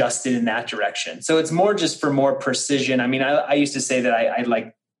want to adjust it in that direction. So it's more just for more precision. I mean, I used to say that I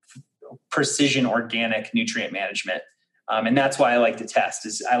like precision organic nutrient management. And that's why I like to test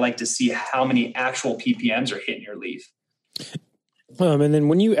is I like to see how many actual ppms are hitting your leaf. And then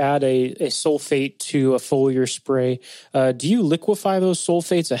when you add a sulfate to a foliar spray, do you liquefy those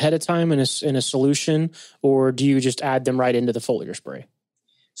sulfates ahead of time in a solution, or do you just add them right into the foliar spray?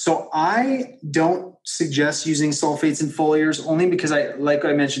 So I don't suggest using sulfates in foliars only because like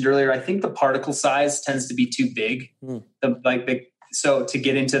I mentioned earlier, I think the particle size tends to be too big. So to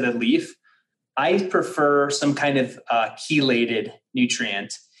get into the leaf, I prefer some kind of chelated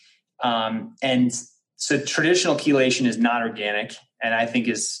nutrient. And so traditional chelation is not organic and I think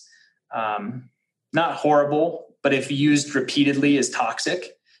is not horrible, but if used repeatedly is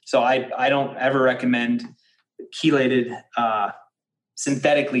toxic. So I don't ever recommend chelated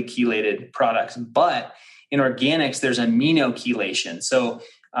synthetically chelated products, but in organics, there's amino chelation. So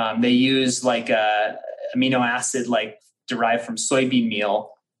they use like a amino acid like derived from soybean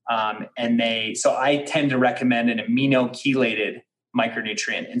meal. So I tend to recommend an amino chelated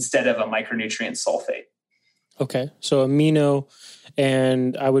micronutrient instead of a micronutrient sulfate. Okay. So amino,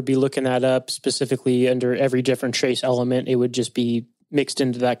 and I would be looking that up specifically under every different trace element. It would just be mixed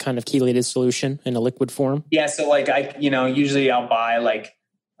into that kind of chelated solution in a liquid form? Yeah. So like usually I'll buy like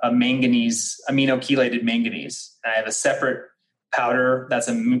a manganese, amino chelated manganese. I have a separate powder that's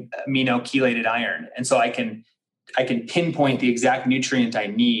amino chelated iron. And so I can pinpoint the exact nutrient I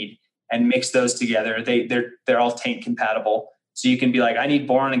need and mix those together. They're all tank compatible. So you can be like, I need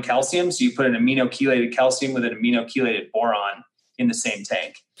boron and calcium. So you put an amino chelated calcium with an amino chelated boron in the same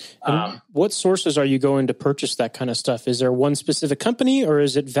tank. What sources are you going to purchase that kind of stuff? Is there one specific company or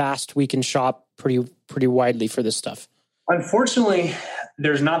is it vast? We can shop pretty widely for this stuff. Unfortunately,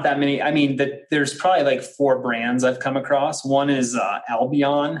 there's not that many. I mean, there's probably like 4 brands I've come across. One is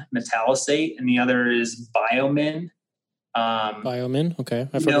Albion Metallisate and the other is Biomin. Biomin. Okay.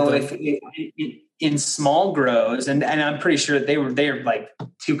 I've heard of that. In small grows, and I'm pretty sure they're like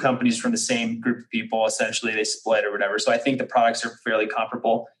 2 companies from the same group of people. Essentially, they split or whatever. So I think the products are fairly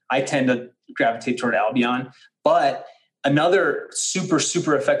comparable. I tend to gravitate toward Albion, but another super,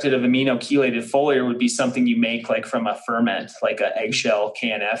 super effective amino chelated foliar would be something you make like from a ferment, like an eggshell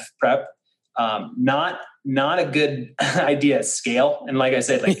KNF prep. Not a good idea at scale. And like I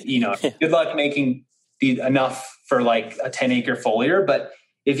said, like, good luck making enough for like a 10-acre foliar. But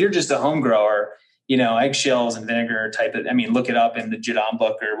if you're just a home grower, eggshells and vinegar type of, look it up in the Jadam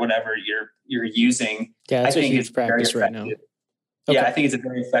book or whatever you're using. Yeah, that's a huge practice right now. Okay. Yeah, I think it's a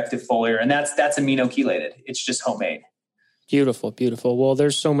very effective foliar, and that's amino chelated. It's just homemade. Beautiful, beautiful. Well,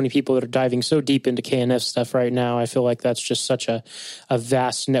 there's so many people that are diving so deep into KNF stuff right now. I feel like that's just such a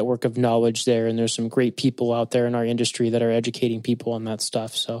vast network of knowledge there. And there's some great people out there in our industry that are educating people on that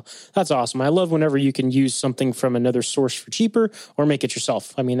stuff. So that's awesome. I love whenever you can use something from another source for cheaper or make it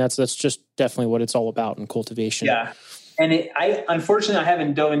yourself. That's just definitely what it's all about in cultivation. Yeah. And unfortunately, I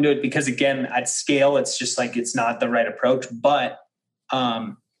haven't dove into it because, again, at scale, it's just like, it's not the right approach, but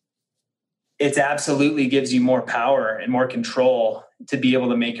it absolutely gives you more power and more control to be able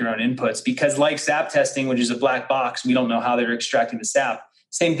to make your own inputs, because like sap testing, which is a black box, we don't know how they're extracting the sap.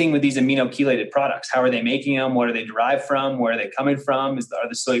 Same thing with these amino chelated products. How are they making them? What are they derived from? Where are they coming from? Are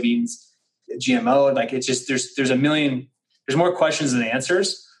the soybeans GMO? Like, it's just, there's more questions than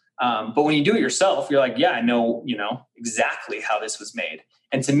answers. But when you do it yourself, you're like, yeah, I know, exactly how this was made.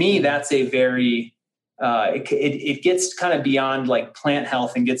 And to me, that's a very, it gets kind of beyond like plant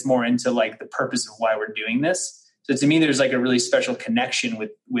health and gets more into like the purpose of why we're doing this. So to me, there's like a really special connection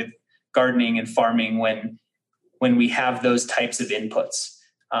with gardening and farming when we have those types of inputs.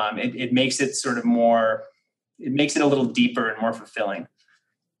 It makes it sort of more, it makes it a little deeper and more fulfilling.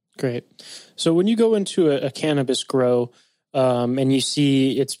 Great. So when you go into a cannabis grow and you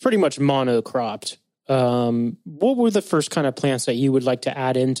see it's pretty much monocropped, what were the first kind of plants that you would like to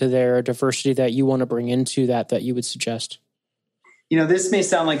add into their diversity that you want to bring into that you would suggest? This may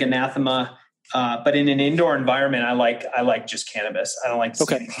sound like anathema, but in an indoor environment, I like just cannabis. I don't like to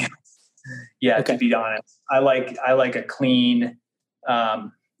see anything else. Yeah, okay. To be honest, I like a clean,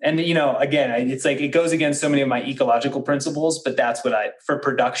 and again, it's like, it goes against so many of my ecological principles, but that's what for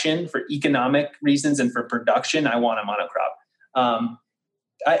production, for economic reasons and for production, I want a monocrop.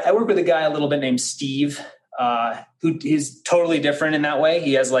 I work with a guy a little bit named Steve, who is totally different in that way.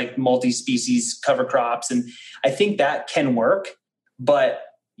 He has like multi-species cover crops, and I think that can work, but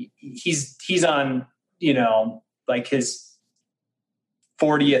he's on, like his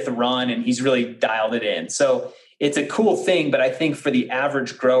 40th run, and he's really dialed it in. So it's a cool thing, but I think for the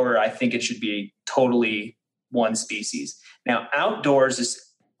average grower, I think it should be totally one species. Now, outdoors is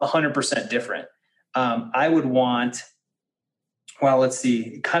 100% different. I would want, well, let's see,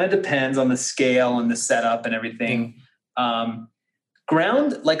 it kind of depends on the scale and the setup and everything.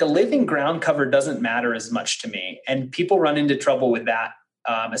 Ground, like a living ground cover doesn't matter as much to me. And people run into trouble with that,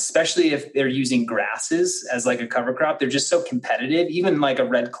 especially if they're using grasses as like a cover crop. They're just so competitive. Even like a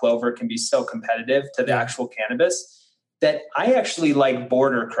red clover can be so competitive to the actual cannabis that I actually like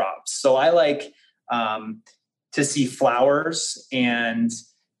border crops. So I like to see flowers and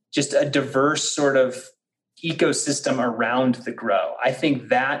just a diverse sort of ecosystem around the grow. I think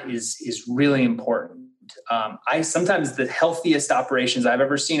that is really important. Sometimes the healthiest operations I've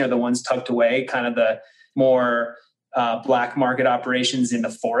ever seen are the ones tucked away, kind of the more black market operations in the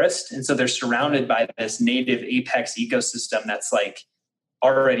forest. And so they're surrounded by this native apex ecosystem that's like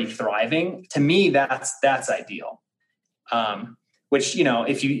already thriving. To me, that's ideal. Which,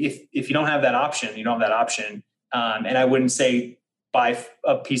 if you don't have that option, you don't have that option. And I wouldn't say buy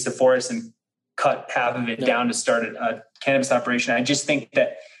a piece of forest and cut half of it down to start a cannabis operation. I just think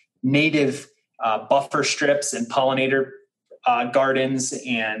that native buffer strips and pollinator gardens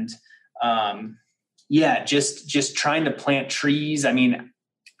and just trying to plant trees. I mean,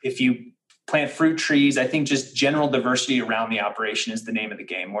 if you plant fruit trees, I think just general diversity around the operation is the name of the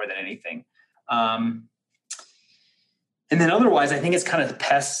game more than anything. And then otherwise, I think it's kind of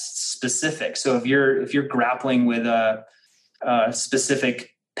pest specific. So if you're grappling with a specific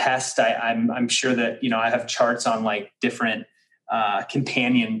pest, I'm sure that, I have charts on like different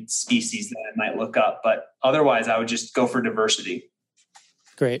companion species that I might look up, but otherwise I would just go for diversity.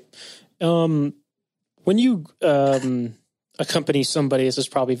 Great. When you accompany somebody, this is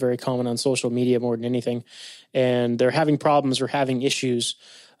probably very common on social media more than anything, and they're having problems or having issues,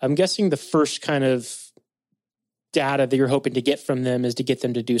 I'm guessing the first kind of data that you're hoping to get from them is to get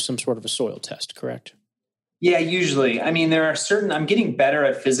them to do some sort of a soil test, correct? Yeah, usually. I mean, there are I'm getting better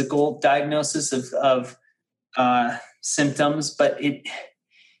at physical diagnosis of symptoms, but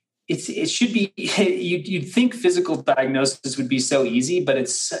it should be, you'd think physical diagnosis would be so easy, but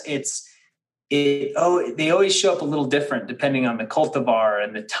they always show up a little different depending on the cultivar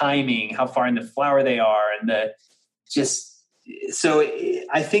and the timing, how far in the flower they are, and so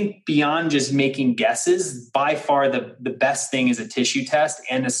I think beyond just making guesses, by far the best thing is a tissue test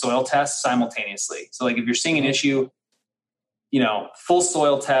and a soil test simultaneously. So like if you're seeing an issue, full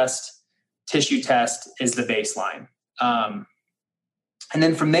soil test, tissue test is the baseline. And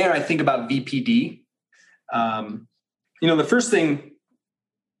then from there, I think about VPD. The first thing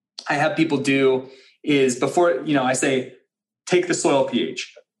I have people do is before, I say, take the soil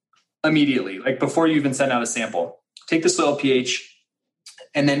pH immediately, like before you even send out a sample. Take the soil pH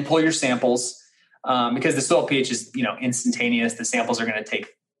and then pull your samples because the soil pH is, instantaneous. The samples are going to take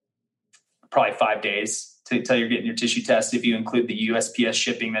probably 5 days till you're getting your tissue test. If you include the USPS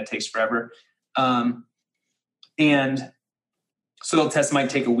shipping, that takes forever. And soil test might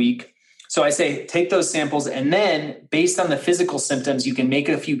take a week. So I say, take those samples, and then based on the physical symptoms, you can make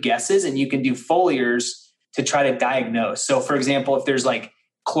a few guesses and you can do foliars to try to diagnose. So for example, if there's like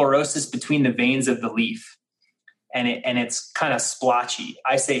chlorosis between the veins of the leaf and it's kind of splotchy,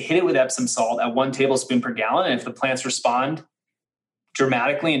 I say, hit it with Epsom salt at 1 tablespoon per gallon. And if the plants respond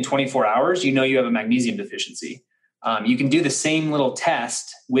dramatically in 24 hours, you know you have a magnesium deficiency. You can do the same little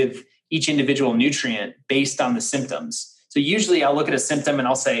test with each individual nutrient based on the symptoms. So usually I'll look at a symptom and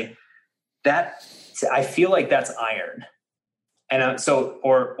I'll say, that I feel like that's iron. And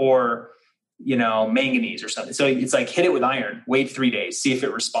or manganese or something. So it's like, hit it with iron, wait 3 days, see if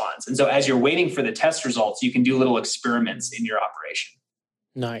it responds. And so as you're waiting for the test results, you can do little experiments in your operation.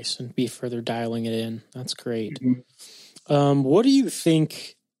 Nice. And be further dialing it in. That's great. Mm-hmm. What do you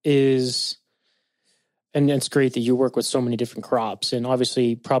think is, and it's great that you work with so many different crops and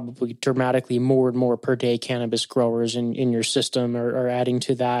obviously probably dramatically more and more per day cannabis growers in your system are adding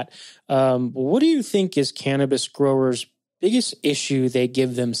to that. What do you think is cannabis growers' biggest issue they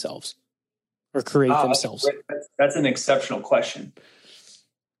give themselves or create themselves? That's an exceptional question.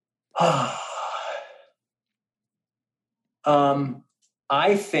 I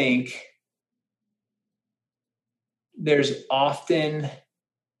think there's often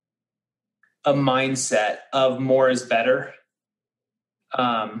a mindset of more is better.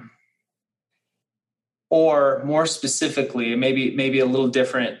 Or more specifically, maybe a little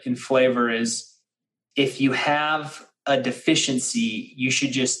different in flavor, is if you have a deficiency, you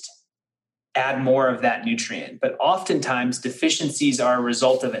should just add more of that nutrient. But oftentimes deficiencies are a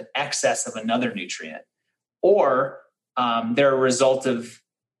result of an excess of another nutrient, or they're a result of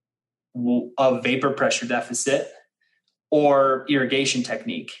vapor pressure deficit or irrigation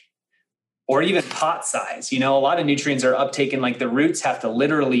technique, or even pot size. A lot of nutrients are uptaken, like the roots have to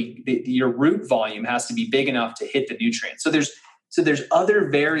literally, your root volume has to be big enough to hit the nutrient. So there's other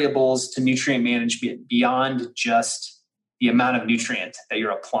variables to nutrient management beyond just the amount of nutrient that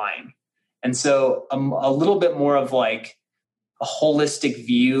you're applying. And so a little bit more of like a holistic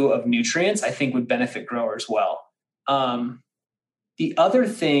view of nutrients, I think, would benefit growers well. The other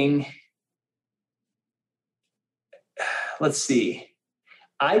thing, let's see.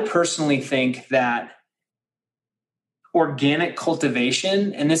 I personally think that organic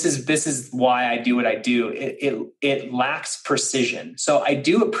cultivation, and this is why I do what I do, it lacks precision. So I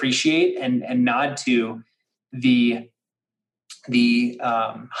do appreciate and nod to the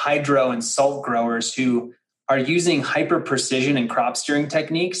hydro and salt growers who are using hyper precision and crop steering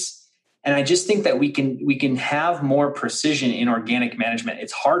techniques. And I just think that we can have more precision in organic management.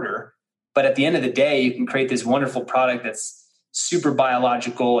 It's harder, but at the end of the day, you can create this wonderful product that's super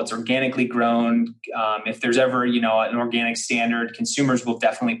biological. It's organically grown. If there's ever, an organic standard, consumers will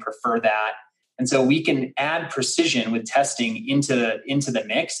definitely prefer that. And so we can add precision with testing into the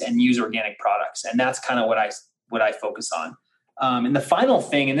mix and use organic products. And that's kind of what I focus on. And the final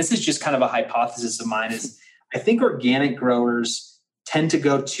thing, and this is just kind of a hypothesis of mine, is I think organic growers tend to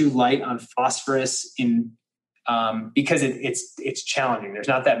go too light on phosphorus because it's challenging. There's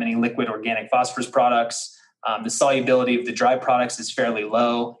not that many liquid organic phosphorus products. The solubility of the dry products is fairly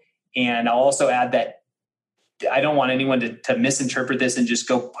low. And I'll also add that I don't want anyone to misinterpret this and just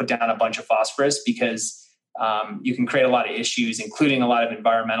go put down a bunch of phosphorus, because you can create a lot of issues, including a lot of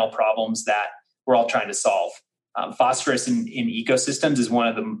environmental problems that we're all trying to solve. Phosphorus in ecosystems is one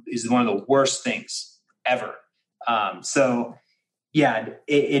of the worst things ever. So yeah,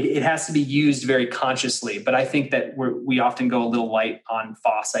 it has to be used very consciously, but I think that we often go a little light on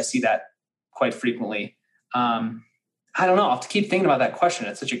phos. I see that quite frequently. I don't know. I'll have to keep thinking about that question.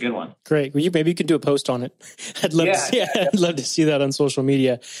 It's such a good one. Great. Well, maybe you could do a post on it. I'd love to see that on social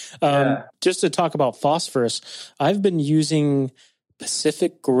media. Just to talk about phosphorus, I've been using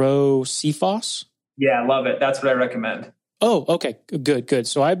Pacific Grow CPhos. Yeah, I love it. That's what I recommend. Oh, okay. Good.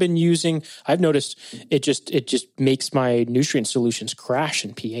 So I've noticed it just makes my nutrient solutions crash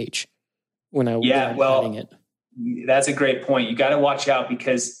in pH when I'm adding it. That's a great point. You got to watch out,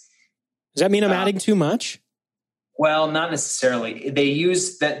 because does that mean I'm adding too much? Well, not necessarily. They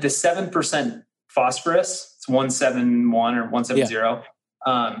use the 7% phosphorus. It's 171 or 170.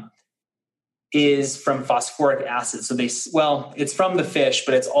 Is from phosphoric acid. So it's from the fish,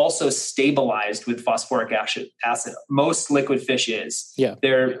 but it's also stabilized with phosphoric acid. Most liquid fish is. Yeah.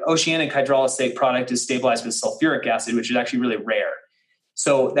 Their oceanic hydrolysate product is stabilized with sulfuric acid, which is actually really rare.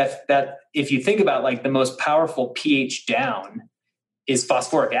 So that if you think about, like, the most powerful pH down is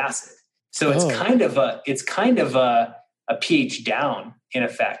phosphoric acid. So it's kind of a pH down in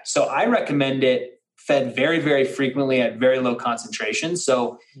effect. So I recommend it fed very, very frequently at very low concentrations,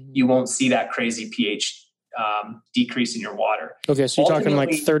 so you won't see that crazy pH decrease in your water. Okay, so you're talking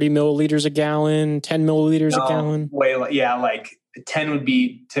like 30 milliliters a gallon, 10 milliliters a gallon? Like 10 would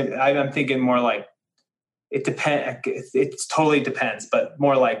be, I'm thinking more like, it totally depends, but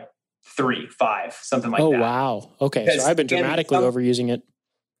more like 3, 5, something like that. Oh, wow. Okay, so I've been dramatically overusing it.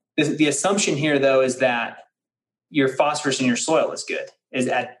 The assumption here, though, is that your phosphorus in your soil is good, is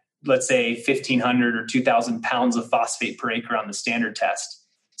at, let's say, 1,500 or 2,000 pounds of phosphate per acre on the standard test.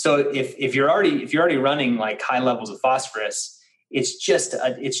 So if you're already running like high levels of phosphorus, it's just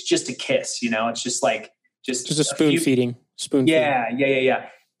a kiss, it's just a spoon feeding. Yeah.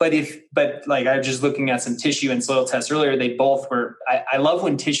 But like I was just looking at some tissue and soil tests earlier, they both were. I love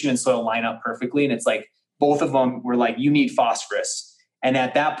when tissue and soil line up perfectly, and it's like both of them were like, you need phosphorus. And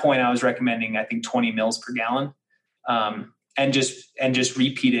at that point, I was recommending, I think, 20 mils per gallon, and just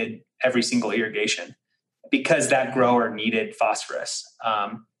repeated every single irrigation because that grower needed phosphorus.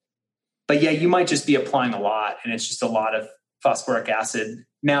 But yeah, you might just be applying a lot, and it's just a lot of phosphoric acid.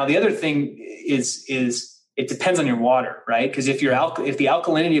 Now, the other thing is it depends on your water, right? Because if the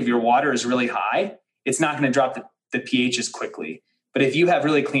alkalinity of your water is really high, it's not going to drop the pH as quickly. But if you have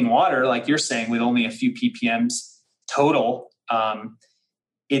really clean water, like you're saying, with only a few ppms total,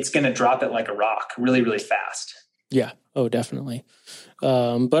 it's going to drop it like a rock really, really fast. Yeah. Oh, definitely.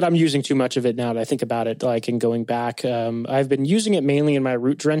 But I'm using too much of it now that I think about it, like in going back. I've been using it mainly in my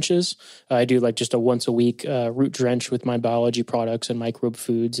root drenches. I do like just a once a week root drench with my biology products and microbe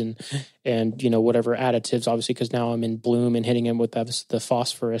foods and whatever additives, obviously, because now I'm in bloom and hitting them with the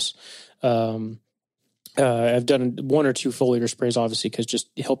phosphorus. I've done 1 or 2 foliar sprays, obviously, because just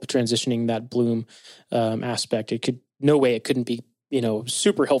help transitioning that bloom aspect. No way it couldn't be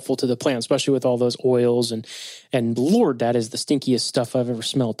super helpful to the plant, especially with all those oils and Lord, that is the stinkiest stuff I've ever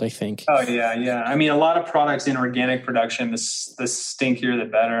smelt, I think. Oh yeah. I mean, a lot of products in organic production, the stinkier the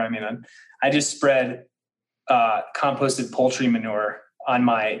better. I mean, I just spread composted poultry manure at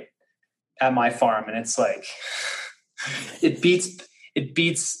my farm, and it's like it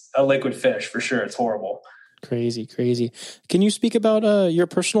beats a liquid fish for sure. It's horrible. Crazy. Can you speak about your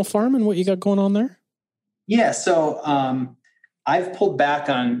personal farm and what you got going on there? Yeah. So I've pulled back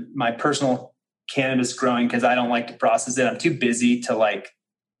on my personal cannabis growing because I don't like to process it. I'm too busy to like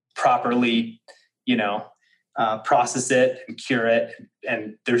properly, process it and cure it.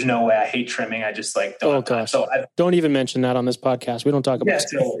 And there's no way. I hate trimming. I just like don't. Oh gosh! So don't even mention that on this podcast. We don't talk about. Yeah,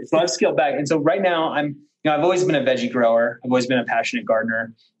 so I've scaled back, and so right now I've always been a veggie grower. I've always been a passionate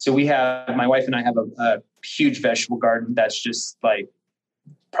gardener. So my wife and I have a huge vegetable garden that's just like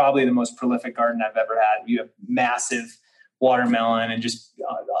probably the most prolific garden I've ever had. You have massive watermelon and just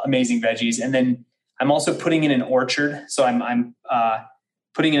amazing veggies. And then I'm also putting in an orchard. So I'm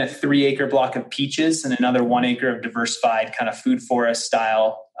putting in a 3-acre block of peaches and another 1 acre of diversified kind of food forest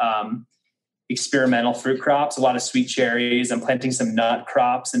style experimental fruit crops, a lot of sweet cherries. I'm planting some nut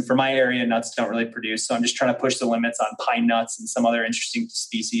crops. And for my area, nuts don't really produce. So I'm just trying to push the limits on pine nuts and some other interesting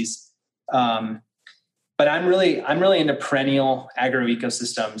species. But I'm really into perennial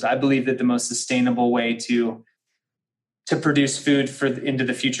agroecosystems. I believe that the most sustainable way to produce food into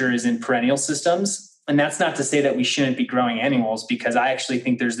the future is in perennial systems. And that's not to say that we shouldn't be growing annuals, because I actually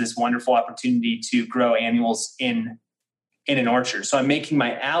think there's this wonderful opportunity to grow annuals in an orchard. So I'm making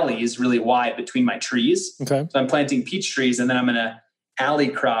my alleys really wide between my trees. Okay. So I'm planting peach trees, and then I'm going to alley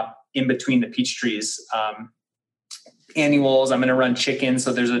crop in between the peach trees. Annuals, I'm going to run chickens.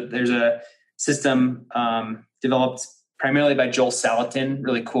 So there's a system developed primarily by Joel Salatin,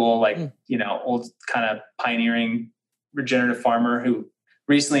 really cool, old kind of pioneering regenerative farmer who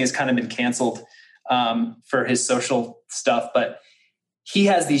recently has kind of been canceled for his social stuff. But he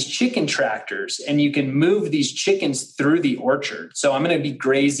has these chicken tractors, and you can move these chickens through the orchard. So I'm going to be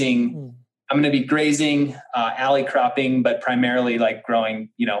grazing. Alley cropping, but primarily like growing,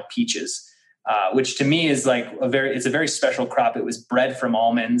 peaches, which to me is like it's a very special crop. It was bred from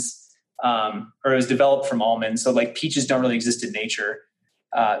almonds, or it was developed from almonds. So like peaches don't really exist in nature.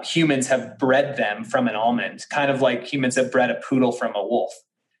 Humans have bred them from an almond, kind of like humans have bred a poodle from a wolf.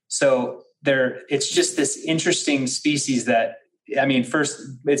 So it's just this interesting species that, I mean, first,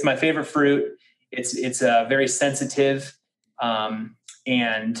 it's my favorite fruit. It's very sensitive,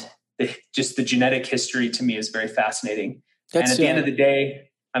 and just the genetic history to me is very fascinating. And at the end of the day,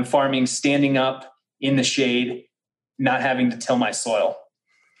 I'm farming standing up in the shade, not having to till my soil.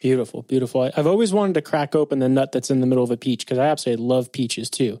 Beautiful. I've always wanted to crack open the nut that's in the middle of a peach, because I absolutely love peaches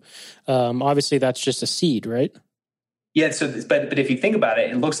too. Obviously, that's just a seed, right? Yeah. So, but if you think about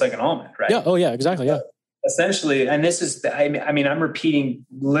it, it looks like an almond, right? Yeah. Oh, yeah. Exactly. Yeah. Essentially, and this is, I mean, I'm repeating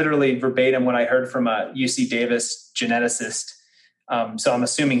literally verbatim what I heard from a UC Davis geneticist. So I'm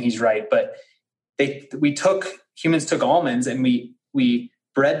assuming he's right, but humans took almonds and we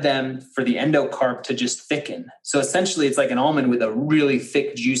bred them for the endocarp to just thicken. So essentially it's like an almond with a really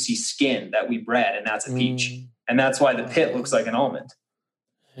thick, juicy skin that we bred, and that's a peach. And that's why the pit looks like an almond.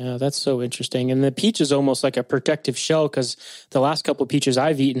 Yeah, that's so interesting. And the peach is almost like a protective shell, because the last couple of peaches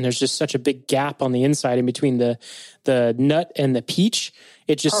I've eaten, there's just such a big gap on the inside in between the nut and the peach.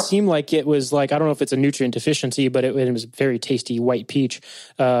 It just seemed like it was like, I don't know if it's a nutrient deficiency, but it was very tasty white peach.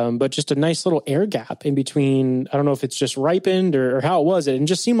 But just a nice little air gap in between. I don't know if it's just ripened or how it was. It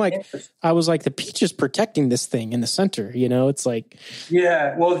just seemed like I was like, the peach is protecting this thing in the center. It's like.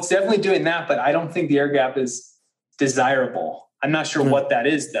 Yeah, well, it's definitely doing that, but I don't think the air gap is desirable. I'm not sure what that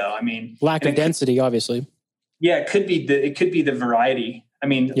is, though. I mean, lack of density, obviously. Yeah, it could be the variety. I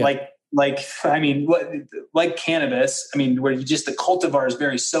mean, like cannabis. I mean, where just the cultivars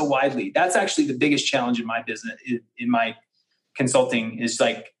vary so widely. That's actually the biggest challenge in my business, in my consulting, is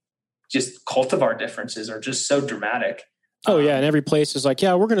like just cultivar differences are just so dramatic. Oh yeah, and every place is like,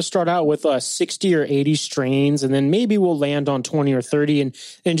 yeah, we're going to start out with 60 or 80 strains, and then maybe we'll land on 20 or 30, and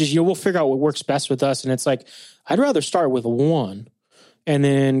just we'll figure out what works best with us. And it's like, I'd rather start with one, and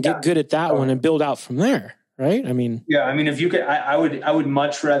then get good at that one and build out from there, right? I mean, if you could, I would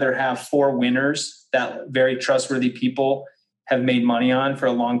much rather have 4 winners that very trustworthy people have made money on for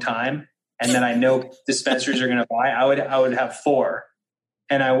a long time, and then I know dispensaries are going to buy. I would have 4,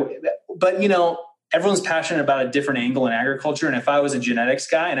 but everyone's passionate about a different angle in agriculture. And if I was a genetics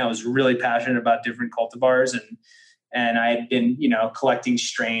guy and I was really passionate about different cultivars and I had been, collecting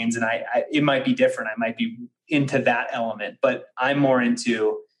strains, and it might be different. I might be into that element, but I'm more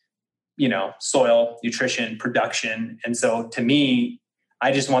into, soil, nutrition, production. And so to me,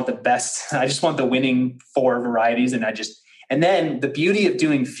 I just want the best. I just want the winning 4 varieties. And then the beauty of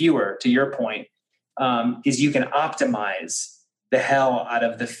doing fewer, to your point, is you can optimize the hell out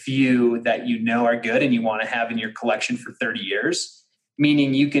of the few that are good and you want to have in your collection for 30 years,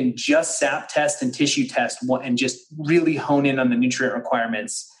 meaning you can just sap test and tissue test and just really hone in on the nutrient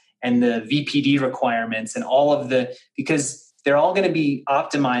requirements and the VPD requirements and because they're all going to be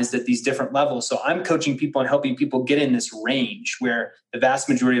optimized at these different levels. So I'm coaching people and helping people get in this range where the vast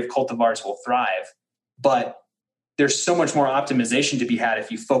majority of cultivars will thrive, but there's so much more optimization to be had if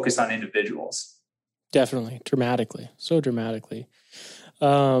you focus on individuals. Definitely. Dramatically. So dramatically.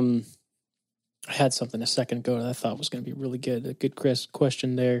 I had something a second ago that I thought was going to be really good. A good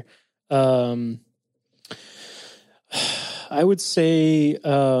question there. I would say,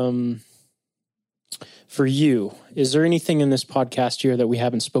 for you, is there anything in this podcast here that we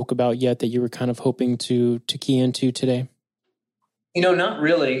haven't spoke about yet that you were kind of hoping to key into today? Not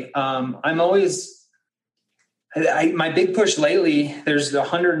really. My big push lately, there's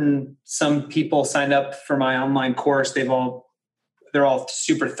 100 and some people signed up for my online course. They're all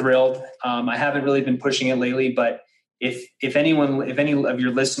super thrilled. I haven't really been pushing it lately, but if any of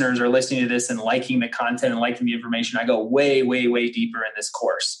your listeners are listening to this and liking the content and liking the information, I go way, way, way deeper in this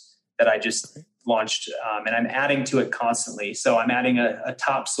course that I just launched. And I'm adding to it constantly. So I'm adding a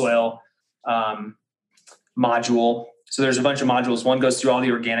topsoil module. So there's a bunch of modules. One goes through all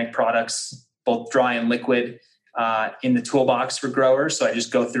the organic products, both dry and liquid, in the toolbox for growers. So I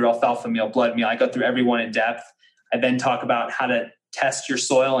just go through alfalfa meal, blood meal. I go through every one in depth. I then talk about how to test your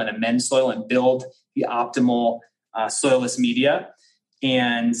soil and amend soil and build the optimal soilless media.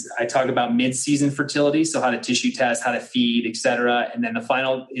 And I talk about mid-season fertility, so how to tissue test, how to feed, et cetera. And then the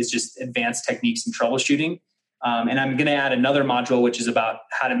final is just advanced techniques and troubleshooting. And I'm going to add another module, which is about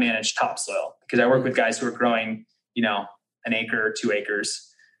how to manage topsoil, because I work with guys who are growing, an acre or 2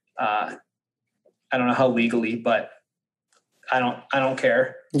 acres. I don't know how legally, but I don't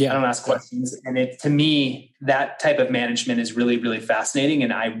care. Yeah. I don't ask questions. And to me, that type of management is really, really fascinating.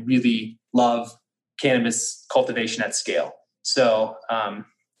 And I really love cannabis cultivation at scale. So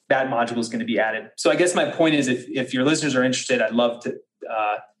that module is going to be added. So I guess my point is, if your listeners are interested, I'd love to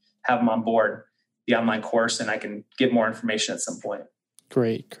have them on board the online course, and I can give more information at some point.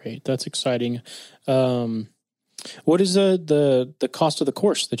 Great. That's exciting. What is the cost of the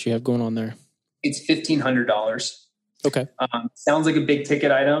course that you have going on there? It's $1,500. Okay. Sounds like a big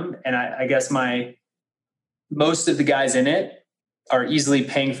ticket item. And I guess most of the guys in it are easily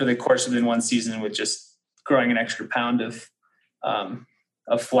paying for the course within one season with just growing an extra pound of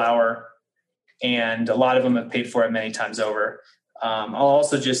flower. And a lot of them have paid for it many times over. I'll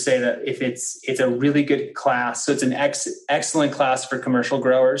also just say that if it's a really good class, so it's an excellent class for commercial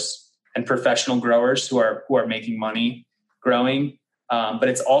growers and professional growers who are making money growing. But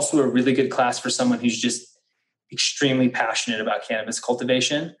it's also a really good class for someone who's just extremely passionate about cannabis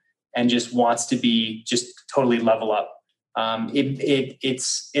cultivation and just wants to be just totally level up.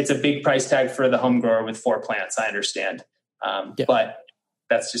 It's a big price tag for the home grower with 4 plants. I understand. But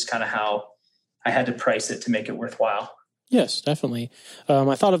that's just kind of how I had to price it to make it worthwhile. Yes, definitely.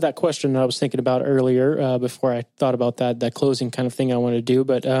 I thought of that question I was thinking about earlier before I thought about that closing kind of thing I want to do.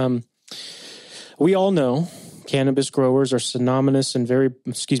 But we all know cannabis growers are synonymous and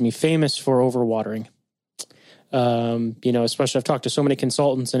famous for overwatering. Especially I've talked to so many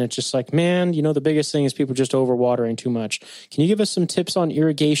consultants and it's just like, man, the biggest thing is people just overwatering too much. Can you give us some tips on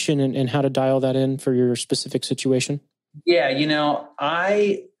irrigation and how to dial that in for your specific situation? Yeah.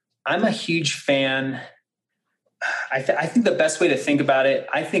 I'm a huge fan. I think the best way to think about it,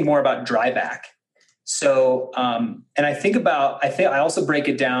 I think more about dryback. So, and I also break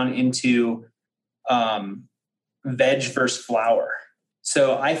it down into, veg versus flower.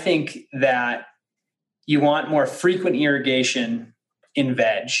 So I think that you want more frequent irrigation in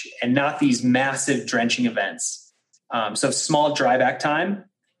veg and not these massive drenching events. So small dryback time,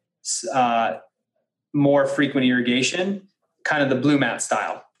 more frequent irrigation, kind of the blue mat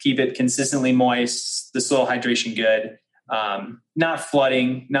style. Keep it consistently moist, the soil hydration good, not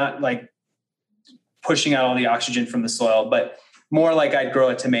flooding, not like pushing out all the oxygen from the soil, but more like I'd grow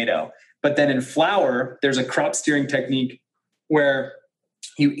a tomato. But then in flower, there's a crop steering technique where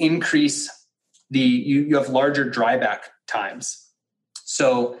you increase you have larger dryback times.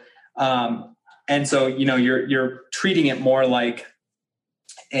 So, you're treating it more like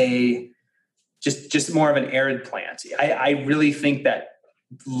just more of an arid plant. I really think that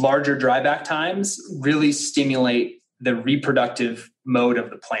larger dryback times really stimulate the reproductive mode of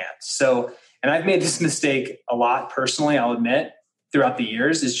the plant. So, and I've made this mistake a lot personally, I'll admit, throughout the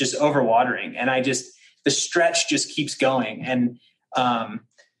years, is just overwatering. And the stretch just keeps going. And,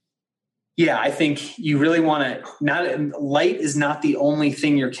 I think you really want to light is not the only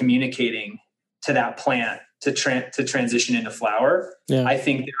thing you're communicating to that plant to transition into flower. Yeah. I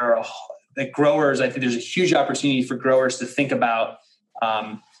think there's a huge opportunity for growers to think about,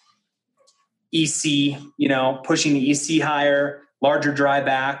 EC, pushing the EC higher, larger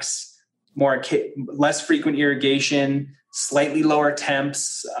drybacks, less frequent irrigation, slightly lower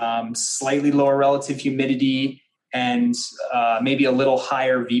temps, slightly lower relative humidity, and maybe a little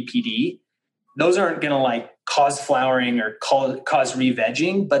higher VPD. Those aren't going to cause flowering or cause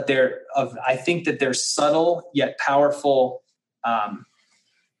re-vegging, but I think that they're subtle yet powerful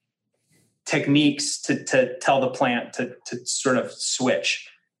techniques to tell the plant to sort of switch.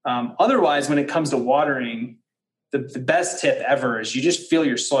 Otherwise, when it comes to watering, the best tip ever is you just feel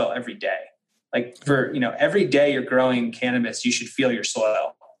your soil every day. Every day you're growing cannabis, you should feel your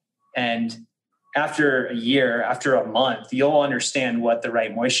soil. And after a year, after a month, you'll understand what the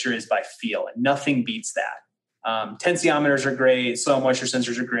right moisture is by feel, and nothing beats that. Tensiometers are great. Soil moisture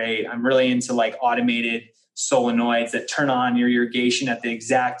sensors are great. I'm really into automated solenoids that turn on your irrigation at the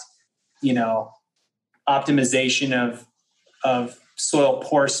exact, optimization of soil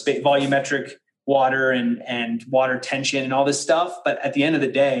pore space, volumetric water and water tension and all this stuff. But at the end of the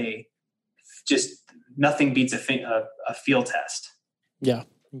day, just nothing beats a field test. Yeah.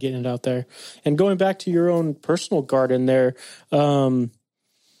 Getting it out there. And going back to your own personal garden there, how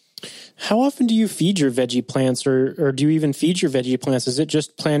often do you feed your veggie plants or do you even feed your veggie plants? Is it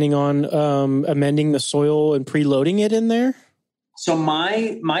just planning on amending the soil and preloading it in there? So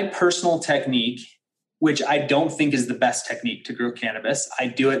my personal technique, which I don't think is the best technique to grow cannabis, I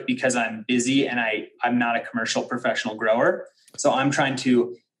do it because I'm busy and I'm not a commercial professional grower. So I'm trying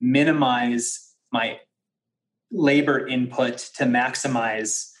to minimize my labor input to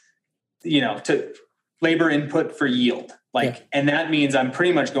maximize, to labor input for yield. And that means I'm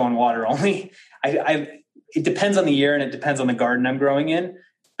pretty much going water only. It depends on the year and it depends on the garden I'm growing in.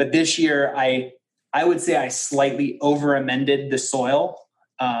 But this year, I would say I slightly over amended the soil.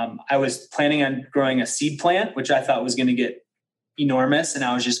 I was planning on growing a seed plant, which I thought was going to get enormous. And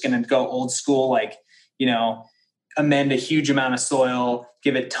I was just going to go old school, amend a huge amount of soil,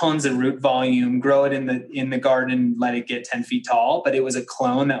 give it tons of root volume, grow it in the garden, let it get 10 feet tall. But it was a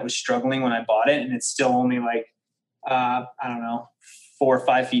clone that was struggling when I bought it. And it's still only 4 or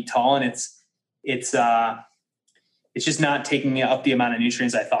 5 feet tall. And it's just not taking up the amount of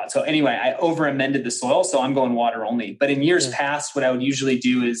nutrients I thought. So anyway, I over amended the soil. So I'm going water only. But in years past, what I would usually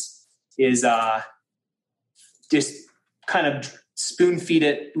do is just kind of spoon feed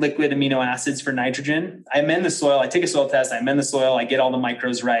it liquid amino acids for nitrogen. I amend the soil. I take a soil test. I amend the soil. I get all the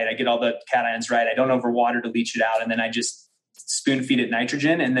micros right. I get all the cations right. I don't overwater to leach it out. And then I just spoon feed it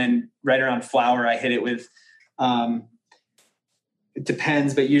nitrogen. And then right around flower, I hit it with, it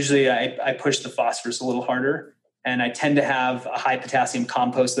depends, but usually I push the phosphorus a little harder. And I tend to have a high potassium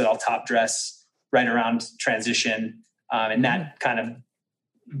compost that I'll top dress right around transition. And that kind of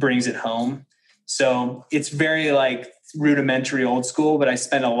brings it home. So it's very like rudimentary old school, but I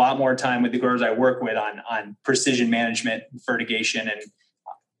spend a lot more time with the growers I work with on precision management, fertigation, and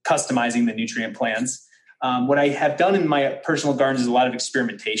customizing the nutrient plans. What I have done in my personal gardens is a lot of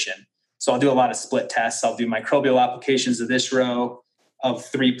experimentation. So I'll do a lot of split tests. I'll do microbial applications of this row of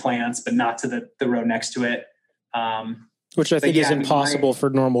 3 plants, but not to the row next to it. Which I think is impossible for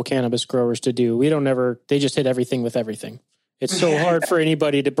normal cannabis growers to do. They just hit everything with everything. It's so hard for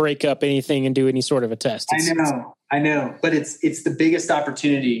anybody to break up anything and do any sort of a test. I know. But it's the biggest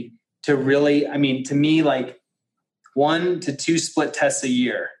opportunity to really, to me, like 1 to 2 split tests a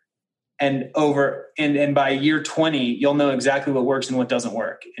year. And by year 20, you'll know exactly what works and what doesn't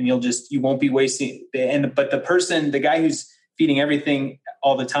work. And you won't be wasting. But the guy who's feeding everything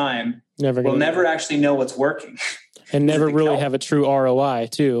all the time will never actually know what's working. And never really have a true ROI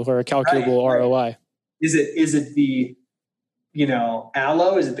too, or a calculable ROI. Is it the,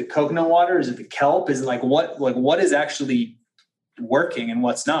 aloe? Is it the coconut water? Is it the kelp? Is it what is actually working and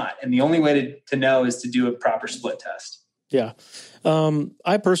what's not? And the only way to know is to do a proper split test. Yeah.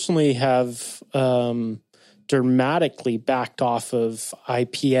 I personally have dramatically backed off of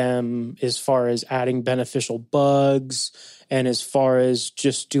IPM as far as adding beneficial bugs and as far as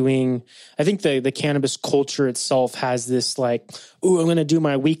just doing, I think the cannabis culture itself has this like, I'm going to do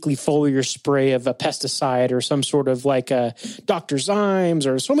my weekly foliar spray of a pesticide or some sort of like a Dr. Zymes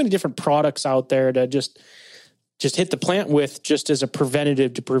or so many different products out there to just hit the plant with just as a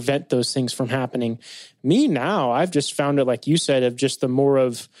preventative to prevent those things from happening. Me now, I've just found it, like you said, of just the more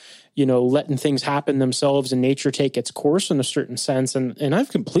of, letting things happen themselves and nature take its course in a certain sense. And I've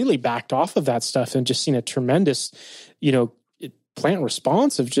completely backed off of that stuff and just seen a tremendous, plant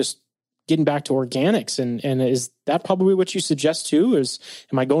response of just getting back to organics. And is that probably what you suggest too?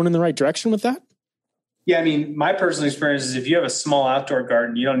 Am I going in the right direction with that? Yeah. My personal experience is if you have a small outdoor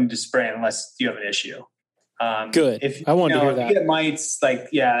garden, you don't need to spray unless you have an issue. Good. I wanted to hear that. If you get mites,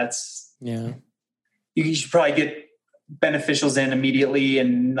 you should probably get beneficials in immediately,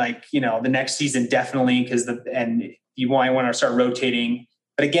 and the next season definitely, and you might want to start rotating.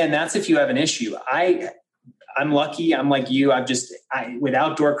 But again, that's if you have an issue. I'm lucky. I'm like you. With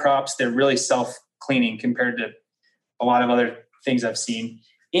outdoor crops, they're really self-cleaning compared to a lot of other things I've seen.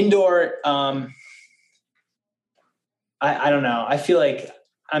 Indoor, I don't know. I feel like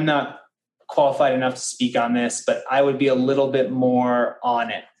I'm not qualified enough to speak on this, but I would be a little bit more on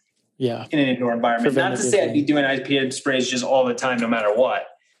it. Yeah. In an indoor environment. Not to say I'd be doing IPM sprays just all the time, no matter what.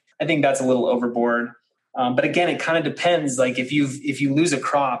 I think that's a little overboard. But again, it kind of depends. Like if you lose a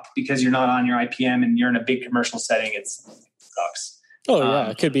crop because you're not on your IPM and you're in a big commercial setting, it sucks. Oh yeah.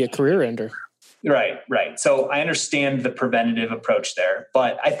 It could be a career ender. Right. So I understand the preventative approach there,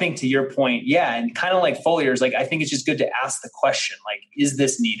 but I think to your point, yeah. And kind of like foliars, like I think it's just good to ask the question, like, is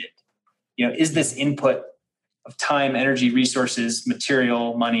this needed? Is this input of time, energy, resources,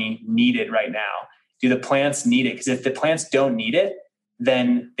 material, money needed right now? Do the plants need it? Because if the plants don't need it,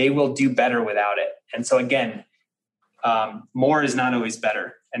 then they will do better without it. And so again, more is not always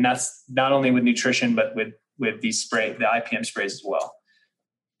better. And that's not only with nutrition, but with the IPM sprays as well.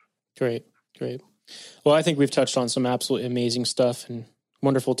 Great. Well, I think we've touched on some absolutely amazing stuff and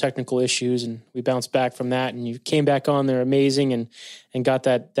wonderful technical issues, and we bounced back from that, and you came back on there amazing and got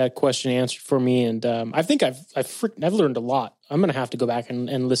that question answered for me. And I think I've learned a lot. I'm going to have to go back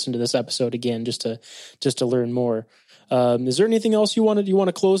and listen to this episode again just to learn more. Is there anything else you want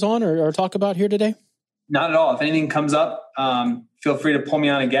to close on or talk about here today? Not at all. If anything comes up, feel free to pull me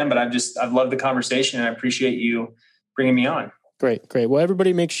on again, but I've loved the conversation and I appreciate you bringing me on. Great. Well,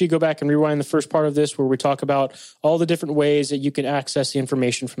 everybody make sure you go back and rewind the first part of this where we talk about all the different ways that you can access the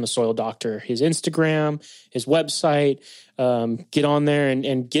information from the Soil Doctor, his Instagram, his website, get on there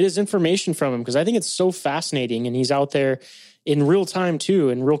and get his information from him, because I think it's so fascinating, and he's out there in real time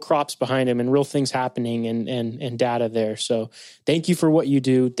too, and real crops behind him and real things happening and data there. So thank you for what you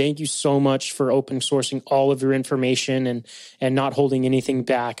do. Thank you so much for open sourcing all of your information and not holding anything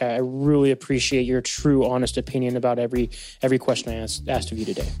back. I really appreciate your true, honest opinion about every question I asked of you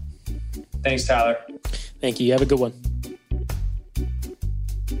today. Thanks, Tyler. Thank you. You have a good one.